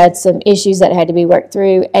 We had some issues that had to be worked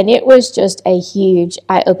through, and it was just a huge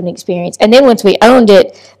eye-opening experience. And then once we owned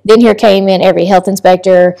it, then here came in every health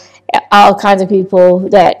inspector, all kinds of people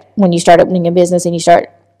that when you start opening a business and you start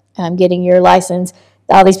getting your license,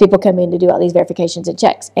 all these people come in to do all these verifications and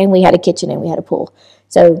checks. And we had a kitchen and we had a pool.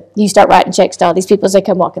 So you start writing checks to all these people as they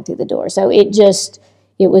come walking through the door. So it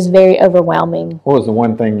was very overwhelming. What was the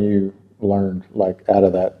one thing you learned, like, out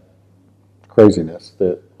of that craziness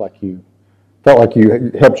that, like, you felt like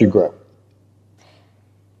you helped you grow?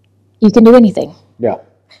 You can do anything. Yeah.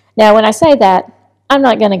 Now, when I say that, I'm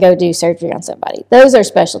not going to go do surgery on somebody. Those are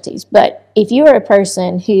specialties. But if you are a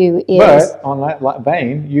person who is... But on that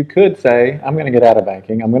vein, you could say, I'm going to get out of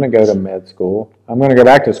banking. I'm going to go to med school. I'm going to go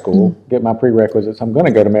back to school, get my prerequisites. I'm going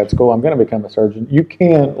to go to med school. I'm going to become a surgeon. You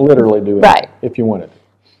can literally do it right. if you wanted.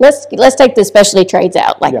 Let's take the specialty trades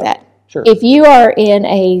out like that. Sure. If you are in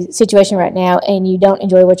a situation right now and you don't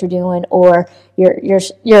enjoy what you're doing, or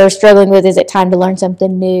you're struggling with, is it time to learn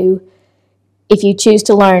something new? If you choose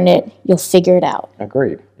to learn it, you'll figure it out.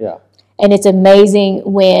 Agreed. Yeah. And it's amazing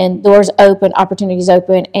when doors open, opportunities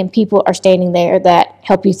open, and people are standing there that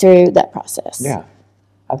help you through that process. Yeah.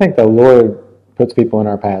 I think the Lord puts people in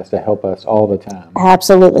our paths to help us all the time.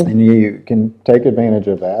 Absolutely. And you can take advantage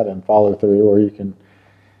of that and follow through, or you can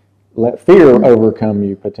let fear overcome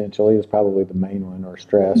you potentially is probably the main one, or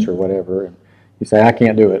stress or whatever. And you say, I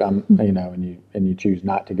can't do it. And you choose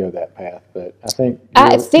not to go that path. But I think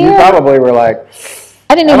you probably were like,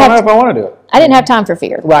 I don't know if I want to do it. I didn't have time for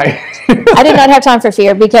fear. Right. I did not have time for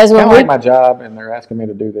fear because when I like my job and they're asking me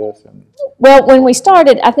to do this. Well, when we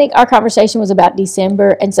started, I think our conversation was about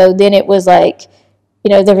December. And so then it was like,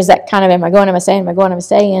 there was that kind of, am I going, am I staying, am I going, am I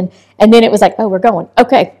staying? And then it was like, oh, we're going.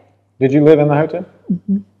 Okay. Did you live in the hotel?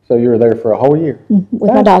 Mm-hmm. So you were there for a whole year? Mm-hmm.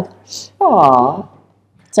 With my dog. Aww.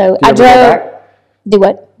 So I drove. Do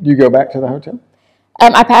what? Do you go back to the hotel?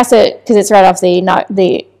 I pass it because it's right off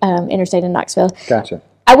the interstate in Knoxville. Gotcha.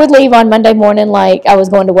 I would leave on Monday morning like I was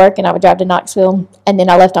going to work, and I would drive to Knoxville, and then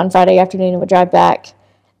I left on Friday afternoon and would drive back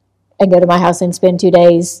and go to my house and spend 2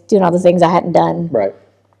 days doing all the things I hadn't done. Right.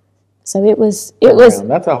 So it was.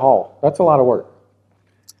 That's a haul. That's a lot of work.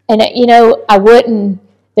 And I wouldn't.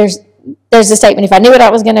 There's a statement. If I knew what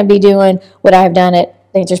I was going to be doing, would I have done it?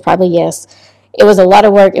 The answer is probably yes. It was a lot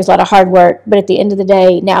of work. It was a lot of hard work. But at the end of the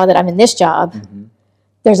day, now that I'm in this job,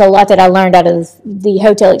 there's a lot that I learned out of the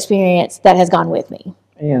hotel experience that has gone with me.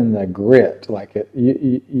 And the grit,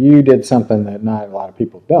 you did something that not a lot of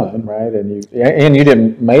people have done, right? And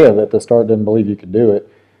you may have at the start didn't believe you could do it,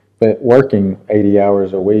 but working 80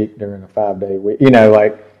 hours a week during a 5-day week,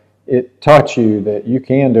 it taught you that you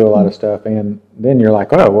can do a lot of stuff. And then you're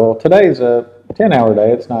like, oh, well, today's a 10-hour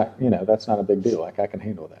day. It's not, that's not a big deal. Like, I can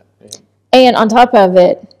handle that. Yeah. And on top of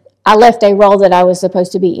it, I left a role that I was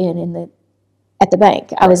supposed to be at the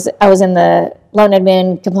bank. Right. I was in the loan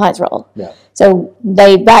admin compliance role. Yeah. So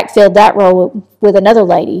they backfilled that role with another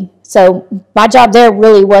lady. So my job there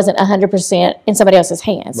really wasn't 100% in somebody else's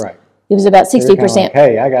hands. Right. It was about 60%. Like,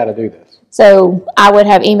 hey, I got to do this. So I would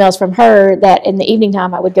have emails from her that in the evening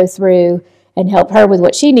time I would go through and help her with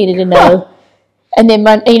what she needed to know. And then,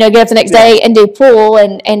 get up the next day and do pool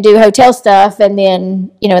and do hotel stuff. And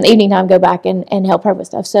then, in the evening time, go back and help her with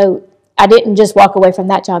stuff. So I didn't just walk away from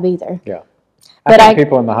that job either. Yeah. I think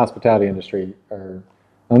people in the hospitality industry are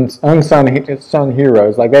unsung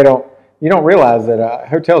heroes. Like, you don't realize that a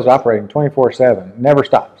hotel's operating 24/7, never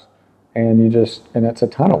stops. And it's a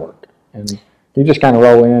ton of work. And you just kind of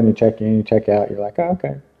roll in, you check in, you check out. You're like, oh,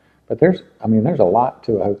 okay. But there's a lot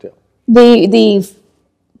to a hotel.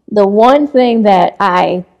 The one thing that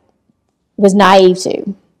I was naive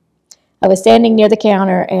to, I was standing near the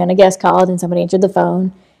counter and a guest called and somebody answered the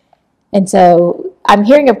phone. And so I'm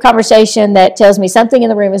hearing a conversation that tells me something in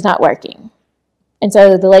the room is not working. And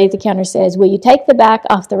so the lady at the counter says, will you take the back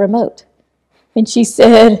off the remote? And she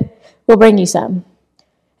said, we'll bring you some.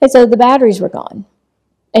 And so the batteries were gone.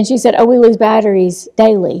 And she said, oh, we lose batteries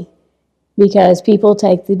daily because people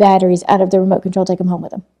take the batteries out of the remote control, take them home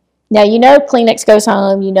with them. Now, Kleenex goes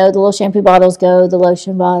home. The little shampoo bottles go, the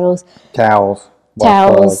lotion bottles. Towels.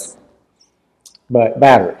 But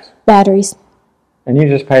Batteries. And you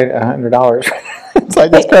just paid $100. It's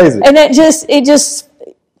like, that's crazy. And I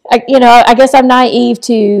guess I'm naive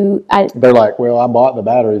to. They're like, well, I bought the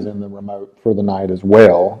batteries in the remote for the night as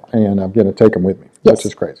well, and I'm going to take them with me, which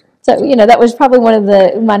is crazy. So, that was probably one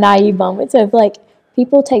of my naive moments of like,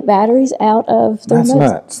 people take batteries out of the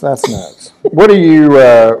remotes. That's nuts. What are you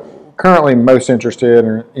currently most interested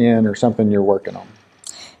in or something you're working on?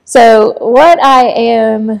 So what I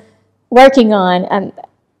am working on, and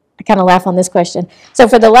I kind of laugh on this question. So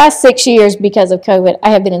for the last 6 years, because of COVID,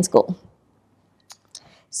 I have been in school.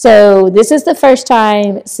 So this is the first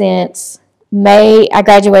time since May, I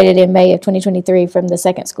graduated in May of 2023 from the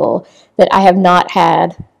second school, that I have not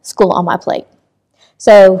had school on my plate.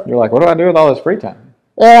 So you're like, what do I do with all this free time?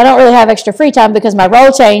 Well, I don't really have extra free time because my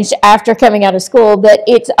role changed after coming out of school, but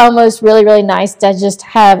it's almost really, really nice to just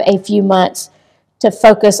have a few months to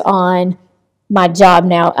focus on my job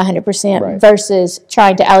now 100% versus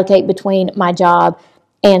trying to allocate between my job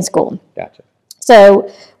and school. Gotcha.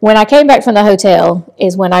 So when I came back from the hotel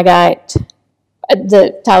is when I got,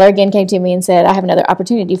 Tyler again came to me and said, I have another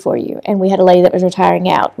opportunity for you. And we had a lady that was retiring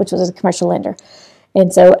out, which was a commercial lender.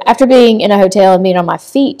 And so after being in a hotel and being on my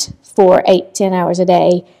feet for 8-10 hours a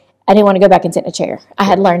day, I didn't want to go back and sit in a chair. I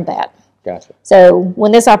had learned that. Gotcha. So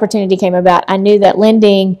when this opportunity came about, I knew that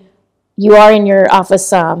lending, you are in your office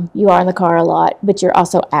some, you are in the car a lot, but you're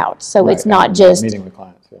also out. So it's not just meeting with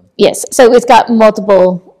clients. Yeah. Yes. So it's got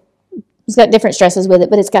different stresses with it,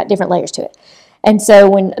 but it's got different layers to it. And so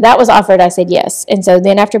when that was offered, I said yes. And so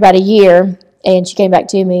then after about a year, and she came back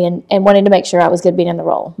to me and wanted to make sure I was good being in the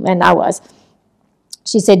role, and I was.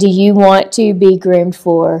 She said, do you want to be groomed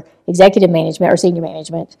for executive management or senior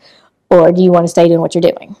management, or do you want to stay doing what you're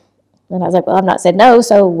doing? And I was like, well, I've not said no,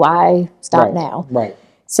 so why stop now? Right.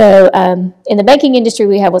 So in the banking industry,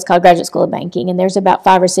 we have what's called Graduate School of Banking, and there's about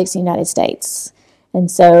 5 or 6 in the United States. And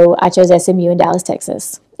so I chose SMU in Dallas,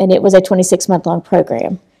 Texas, and it was a 26-month-long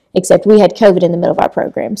program, except we had COVID in the middle of our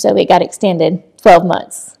program, so it got extended 12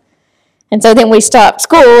 months. And so then we stopped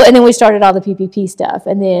school, and then we started all the PPP stuff,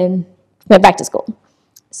 and then went back to school.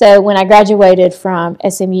 So when I graduated from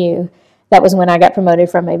SMU, that was when I got promoted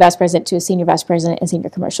from a vice president to a senior vice president and senior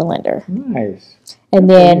commercial lender. Nice. And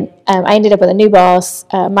then I ended up with a new boss.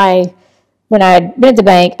 When I had been at the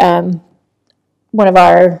bank,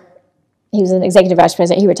 he was an executive vice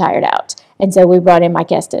president. He retired out. And so we brought in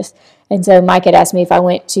Mike Estes. And so Mike had asked me if I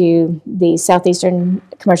went to the Southeastern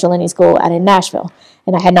Commercial Lending School out in Nashville.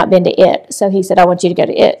 And I had not been to it. So he said, I want you to go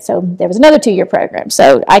to it. So there was another 2-year program.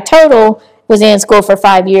 So I total was in school for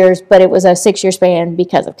 5 years, but it was a 6-year span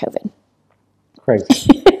because of COVID.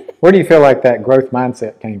 Crazy. Where do you feel like that growth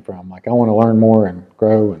mindset came from? Like, I want to learn more and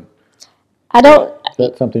grow. And is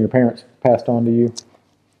that something your parents passed on to you?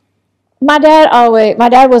 My dad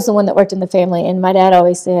was the one that worked in the family, and my dad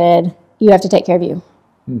always said, you have to take care of you.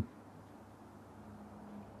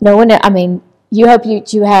 No one, you hope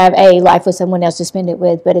you have a life with someone else to spend it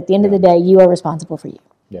with, but at the end of the day, you are responsible for you.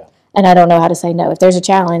 Yeah. And I don't know how to say no. If there's a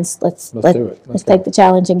challenge, let's do it. Let's take the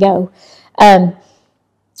challenge and go.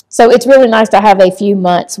 So it's really nice to have a few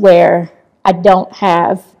months where I don't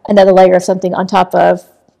have another layer of something on top of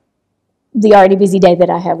the already busy day that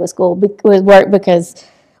I have with school, with work, because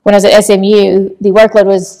when I was at SMU, the workload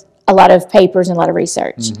was a lot of papers and a lot of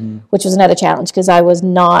research, which was another challenge because I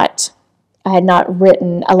had not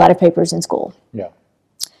written a lot of papers in school. Yeah.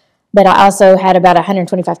 But I also had about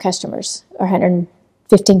 125 customers or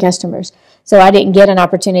 115 customers. So I didn't get an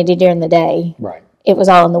opportunity during the day. Right. It was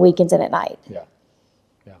all on the weekends and at night. Yeah.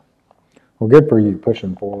 Yeah. Well, good for you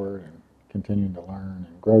pushing forward and continuing to learn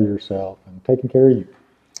and grow yourself and taking care of you.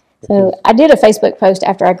 So I did a Facebook post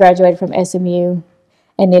after I graduated from SMU,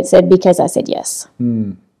 and it said, because I said yes.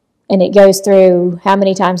 And it goes through how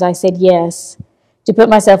many times I said yes to put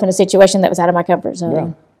myself in a situation that was out of my comfort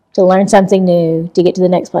zone, to learn something new, to get to the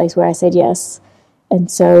next place where I said yes.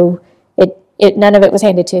 And so none of it was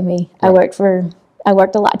handed to me. Right. I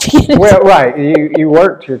worked a lot to get it. Well, right. You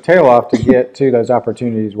worked your tail off to get to those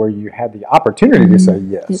opportunities where you had the opportunity to say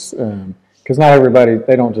yes. Because not everybody,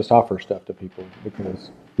 they don't just offer stuff to people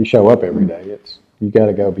because you show up every day. You got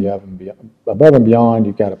to go above and beyond.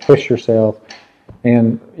 You've got to push yourself.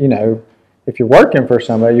 And, if you're working for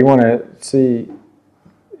somebody, you want to see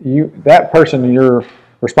that person you're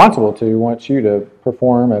responsible to wants you to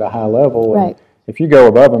perform at a high level. Right. And if you go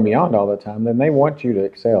above and beyond all the time, then they want you to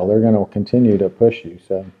excel. They're going to continue to push you.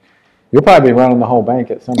 So you'll probably be running the whole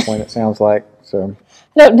bank at some point, it sounds like. So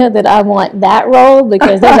I don't know that I want that role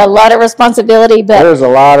because there's a lot of responsibility. But there's a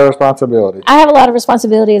lot of responsibility. I have a lot of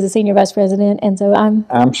responsibility as a senior vice president, and so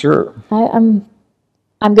I'm sure.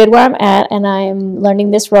 I'm good where I'm at, and I'm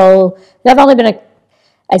learning this role. I've only been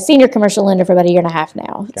a senior commercial lender for about a year and a half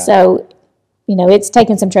now. So, it's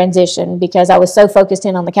taken some transition because I was so focused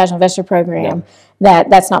in on the casual investor program that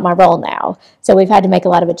that's not my role now. So we've had to make a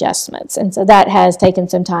lot of adjustments. And so that has taken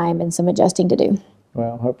some time and some adjusting to do.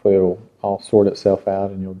 Well, hopefully it'll all sort itself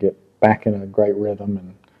out and you'll get back in a great rhythm,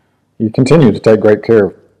 and you continue to take great care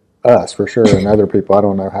of us for sure and other people. I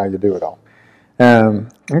don't know how you do it all.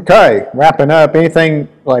 Okay, wrapping up, anything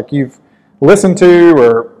like you've listened to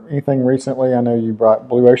or anything recently? I know you brought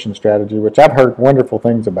Blue Ocean Strategy, which I've heard wonderful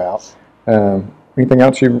things about. Anything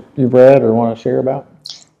else you've read or want to share about?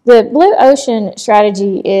 The Blue Ocean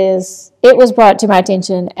Strategy it was brought to my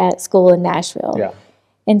attention at school in Nashville. Yeah.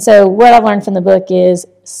 And so what I've learned from the book is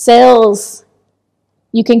sales,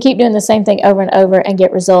 you can keep doing the same thing over and over and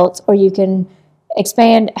get results, or you can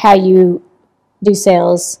expand how you do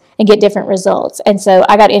sales and get different results. And so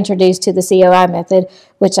I got introduced to the COI method,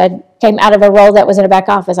 which I came out of a role that was in a back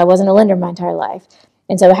office. I wasn't a lender my entire life.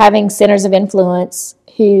 And so having centers of influence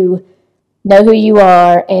who know who you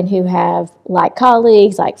are and who have like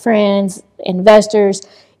colleagues, like friends, investors,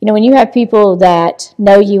 when you have people that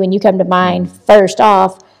know you and you come to mind first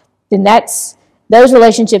off, then those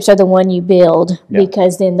relationships are the one you build,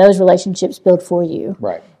 because then those relationships build for you.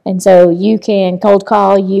 Right. And so you can cold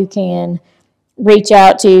call, you can reach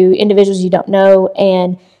out to individuals you don't know,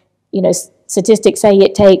 and statistics say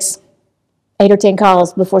it takes 8 or 10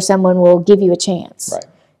 calls before someone will give you a chance. Right.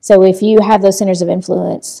 So if you have those centers of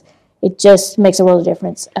influence, it just makes a world of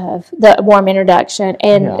difference of the warm introduction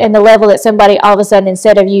and the level that somebody all of a sudden,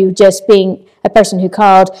 instead of you just being a person who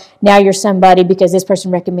called, now you're somebody because this person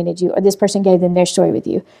recommended you or this person gave them their story with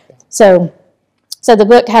you. So the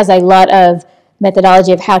book has a lot of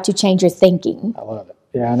methodology of how to change your thinking. I love it.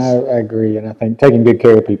 Yeah, and I agree. And I think taking good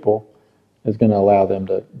care of people is going to allow them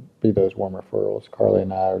to be those warm referrals. Carly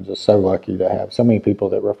and I are just so lucky to have so many people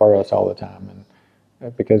that refer us all the time, and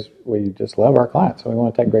because we just love our clients, so we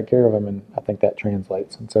want to take great care of them, and I think that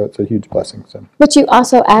translates, and so it's a huge blessing. So, but you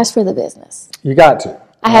also ask for the business. You got to.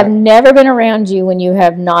 I have never been around you when you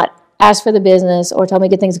have not asked for the business or told me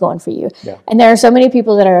good things going for you. Yeah. And there are so many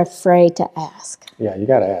people that are afraid to ask. Yeah, you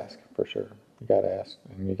got to ask for sure. You got to ask,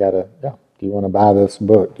 and you got to. Yeah. Do you want to buy this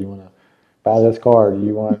book? Do you want to buy this car?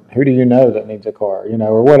 Who do you know that needs a car?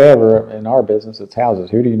 Or whatever. In our business, it's houses.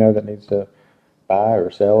 Who do you know that needs to buy or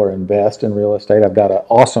sell or invest in real estate? I've got an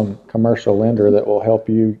awesome commercial lender that will help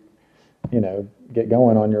you, get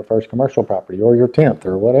going on your first commercial property or your 10th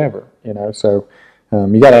or whatever, So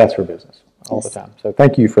you got to ask for business all the time. So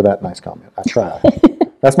thank you for that nice comment. I try.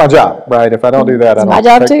 That's my job, right? If I don't do that, I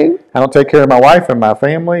don't take care of my wife and my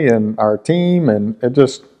family and our team, and it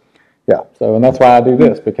just, So, and that's why I do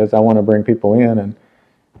this, because I want to bring people in and,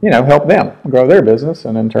 help them grow their business,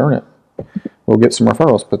 and in turn we'll get some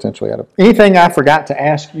referrals potentially out of it. Anything I forgot to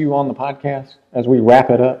ask you on the podcast as we wrap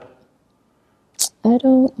it up? I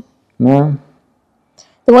don't. No?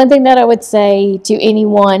 The one thing that I would say to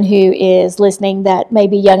anyone who is listening that may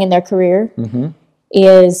be young in their career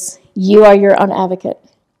is you are your own advocate.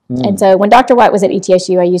 And so when Dr. White was at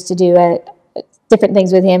ETSU, I used to do different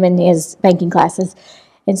things with him in his banking classes.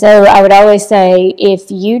 And so I would always say,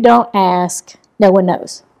 if you don't ask, no one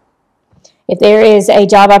knows. If there is a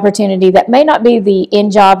job opportunity that may not be the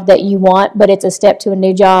end job that you want, but it's a step to a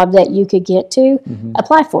new job that you could get to,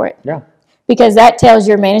 apply for it. Yeah. Because that tells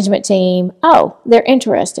your management team, oh, they're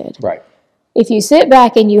interested. Right. If you sit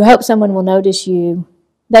back and you hope someone will notice you,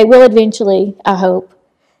 they will eventually, I hope,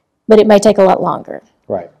 but it may take a lot longer.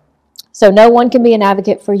 Right. So no one can be an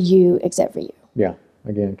advocate for you except for you. Yeah.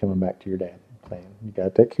 Again, coming back to your dad saying, you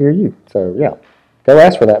got to take care of you. So, go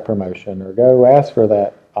ask for that promotion or go ask for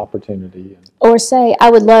that opportunity. Or say, I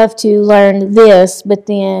would love to learn this, but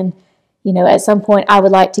then, at some point I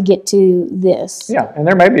would like to get to this. Yeah, and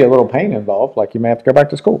there may be a little pain involved, like you may have to go back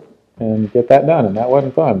to school and get that done, and that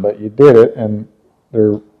wasn't fun, but you did it, and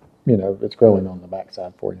it's growing on the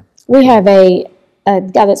backside for you. We have a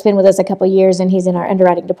guy that's been with us a couple of years, and he's in our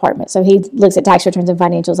underwriting department, so he looks at tax returns and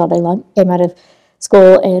financials all day long, came out of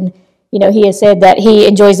school, and he has said that he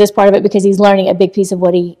enjoys this part of it because he's learning a big piece of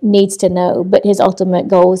what he needs to know, but his ultimate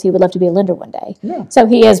goal is he would love to be a lender one day. Yeah. So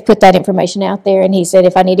he has put that information out there, and he said,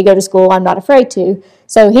 if I need to go to school, I'm not afraid to.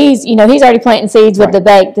 So he's already planting seeds with the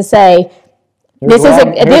bank to say, Here's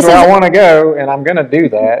where I want to go, and I'm going to do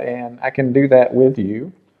that, and I can do that with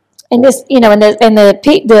you. And this,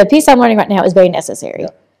 the piece I'm learning right now is very necessary. Yeah.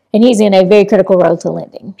 And he's in a very critical role to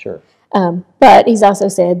lending. Sure. But he's also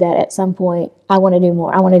said that at some point, I want to do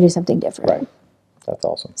more. I want to do something different. Right. That's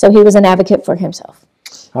awesome. So he was an advocate for himself.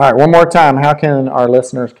 All right. One more time. How can our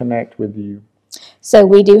listeners connect with you? So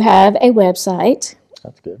we do have a website.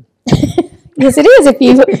 That's good. Yes, it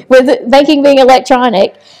is. With banking being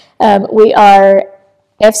electronic, We are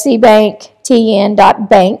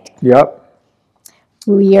fcbanktn.bank. Yep.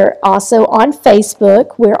 We are also on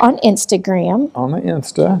Facebook. We're on Instagram. On the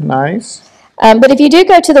Insta. Nice. But if you do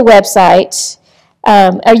go to the website,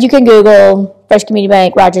 or you can Google First Community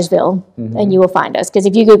Bank, Rogersville, and you will find us. Because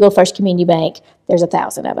if you Google First Community Bank, there's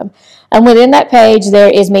 1,000 of them. And within that page, there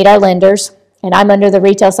is Meet Our Lenders. And I'm under the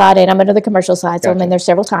retail side and I'm under the commercial side, so I'm in there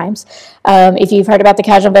several times. If you've heard about the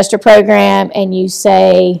Casual Investor Program and you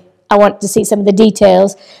say, I want to see some of the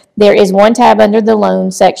details, there is one tab under the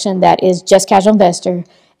loan section that is just Casual Investor.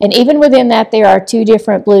 And even within that, there are 2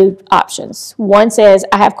 different blue options. One says,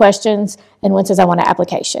 I have questions, and one says, I want an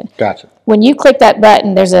application. Gotcha. When you click that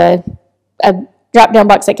button, there's a drop-down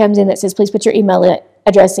box that comes in that says, please put your email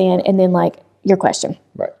address in, and then, like, your question.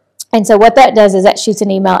 Right. And so what that does is that shoots an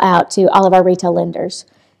email out to all of our retail lenders.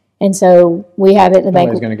 And so we have it in the bank.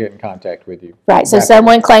 Somebody's going to get in contact with you. Right. So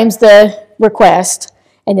someone claims the request,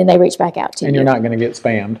 and then they reach back out to you. And you're not going to get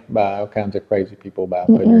spammed by all kinds of crazy people by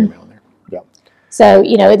putting your email in there. Yep. So,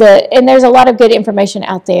 and there's a lot of good information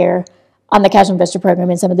out there on the Casual Investor Program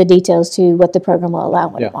and some of the details to what the program will allow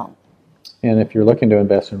and what it won't. And if you're looking to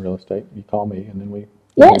invest in real estate, you call me, and then we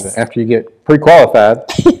Yes. after you get pre-qualified,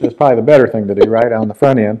 that's probably the better thing to do, right, on the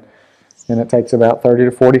front end. And it takes about 30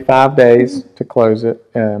 to 45 days to close it.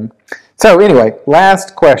 So anyway,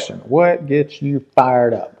 last question. What gets you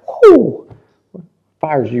fired up? What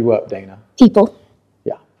fires you up, Dana? People.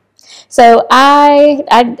 Yeah. So I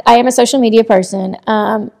am a social media person.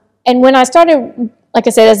 And when I started, like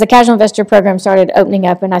I said, as the Casual Investor Program started opening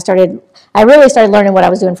up and I really started learning what I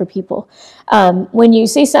was doing for people. When you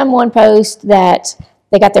see someone post that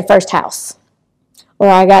they got their first house, or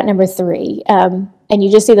I got number 3, and you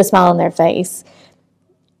just see the smile on their face.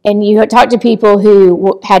 And you talk to people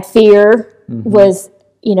who had fear, was,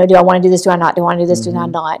 do I want to do this? Do I not? Do I want to do this? Do I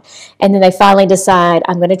not? And then they finally decide,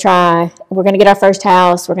 I'm going to try. We're going to get our first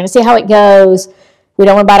house. We're going to see how it goes. We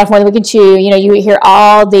don't want to bite off more than we can chew. You hear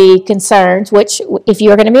all the concerns, which if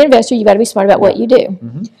you are going to be an investor, you got to be smart about what you do.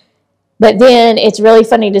 But then it's really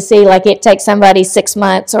funny to see, like, it takes somebody 6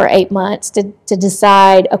 months or 8 months to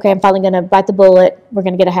decide, okay, I'm finally going to bite the bullet. We're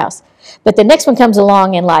going to get a house. But the next one comes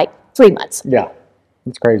along in like 3 months. Yeah,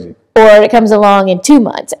 it's crazy. Or it comes along in 2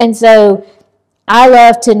 months. And so I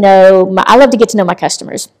love to get to know my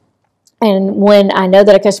customers. And when I know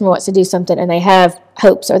that a customer wants to do something and they have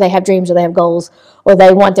hopes or they have dreams or they have goals or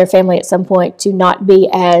they want their family at some point to not be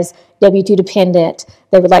as W-2 dependent,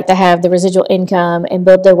 they would like to have the residual income and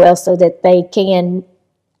build their wealth so that they can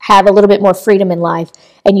have a little bit more freedom in life,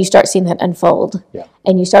 and you start seeing that unfold. Yeah.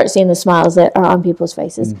 And you start seeing the smiles that are on people's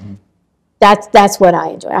faces. That's what I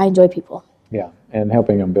enjoy. I enjoy people. Yeah, and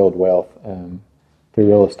helping them build wealth through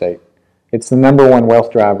real estate. It's the number 1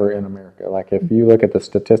 wealth driver in America. Like, if you look at the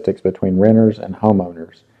statistics between renters and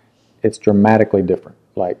homeowners, it's dramatically different,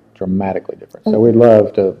 So we'd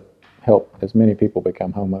love to help as many people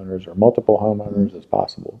become homeowners or multiple homeowners as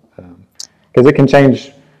possible, because it can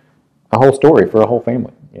change a whole story for a whole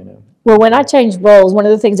family, Well, when I changed roles, one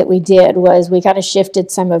of the things that we did was we kind of shifted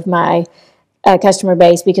some of my customer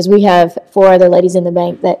base, because we have 4 other ladies in the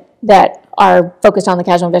bank that are focused on the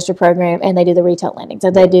Casual Investor Program, and they do the retail lending. So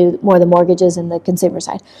they do more of the mortgages and the consumer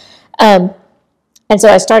side. And so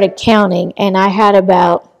I started counting, and I had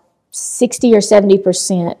about 60 or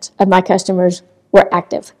 70% of my customers were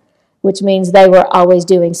active, which means they were always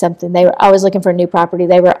doing something. They were always looking for a new property.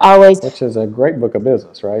 Which is a great book of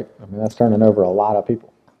business, right? I mean, that's turning over a lot of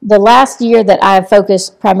people. The last year that I've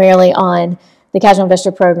focused primarily on the Casual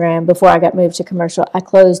Investor Program before I got moved to commercial, I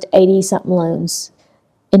closed 80-something loans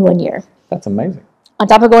in 1 year. That's amazing. On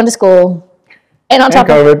top of going to school, and on top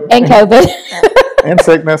COVID. of COVID. And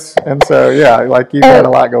sickness. And so, yeah, like you've had a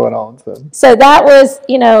lot going on. So that was,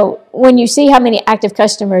 when you see how many active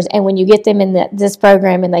customers, and when you get them in this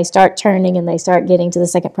program and they start turning and they start getting to the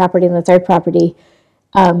second property and the third property,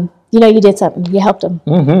 you did something. You helped them.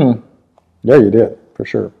 Yeah, you did, for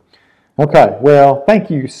sure. Okay, well, thank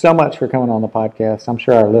you so much for coming on the podcast. I'm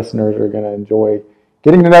sure our listeners are going to enjoy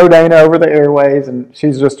getting to know Dana over the airways, and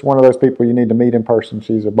she's just one of those people you need to meet in person.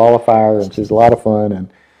 She's a ball of fire, and she's a lot of fun,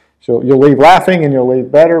 and you'll leave laughing, and you'll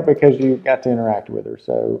leave better because you got to interact with her.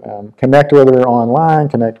 So connect with her online,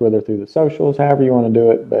 connect with her through the socials, however you want to do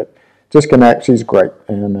it, but just connect. She's great.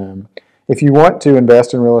 And if you want to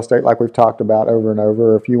invest in real estate like we've talked about over and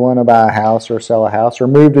over, or if you want to buy a house or sell a house or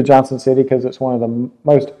move to Johnson City because it's one of the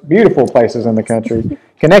most beautiful places in the country,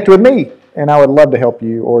 connect with me, and I would love to help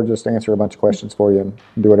you or just answer a bunch of questions for you and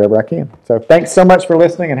do whatever I can. So thanks so much for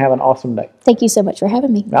listening, and have an awesome day. Thank you so much for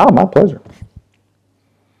having me. Oh, my pleasure.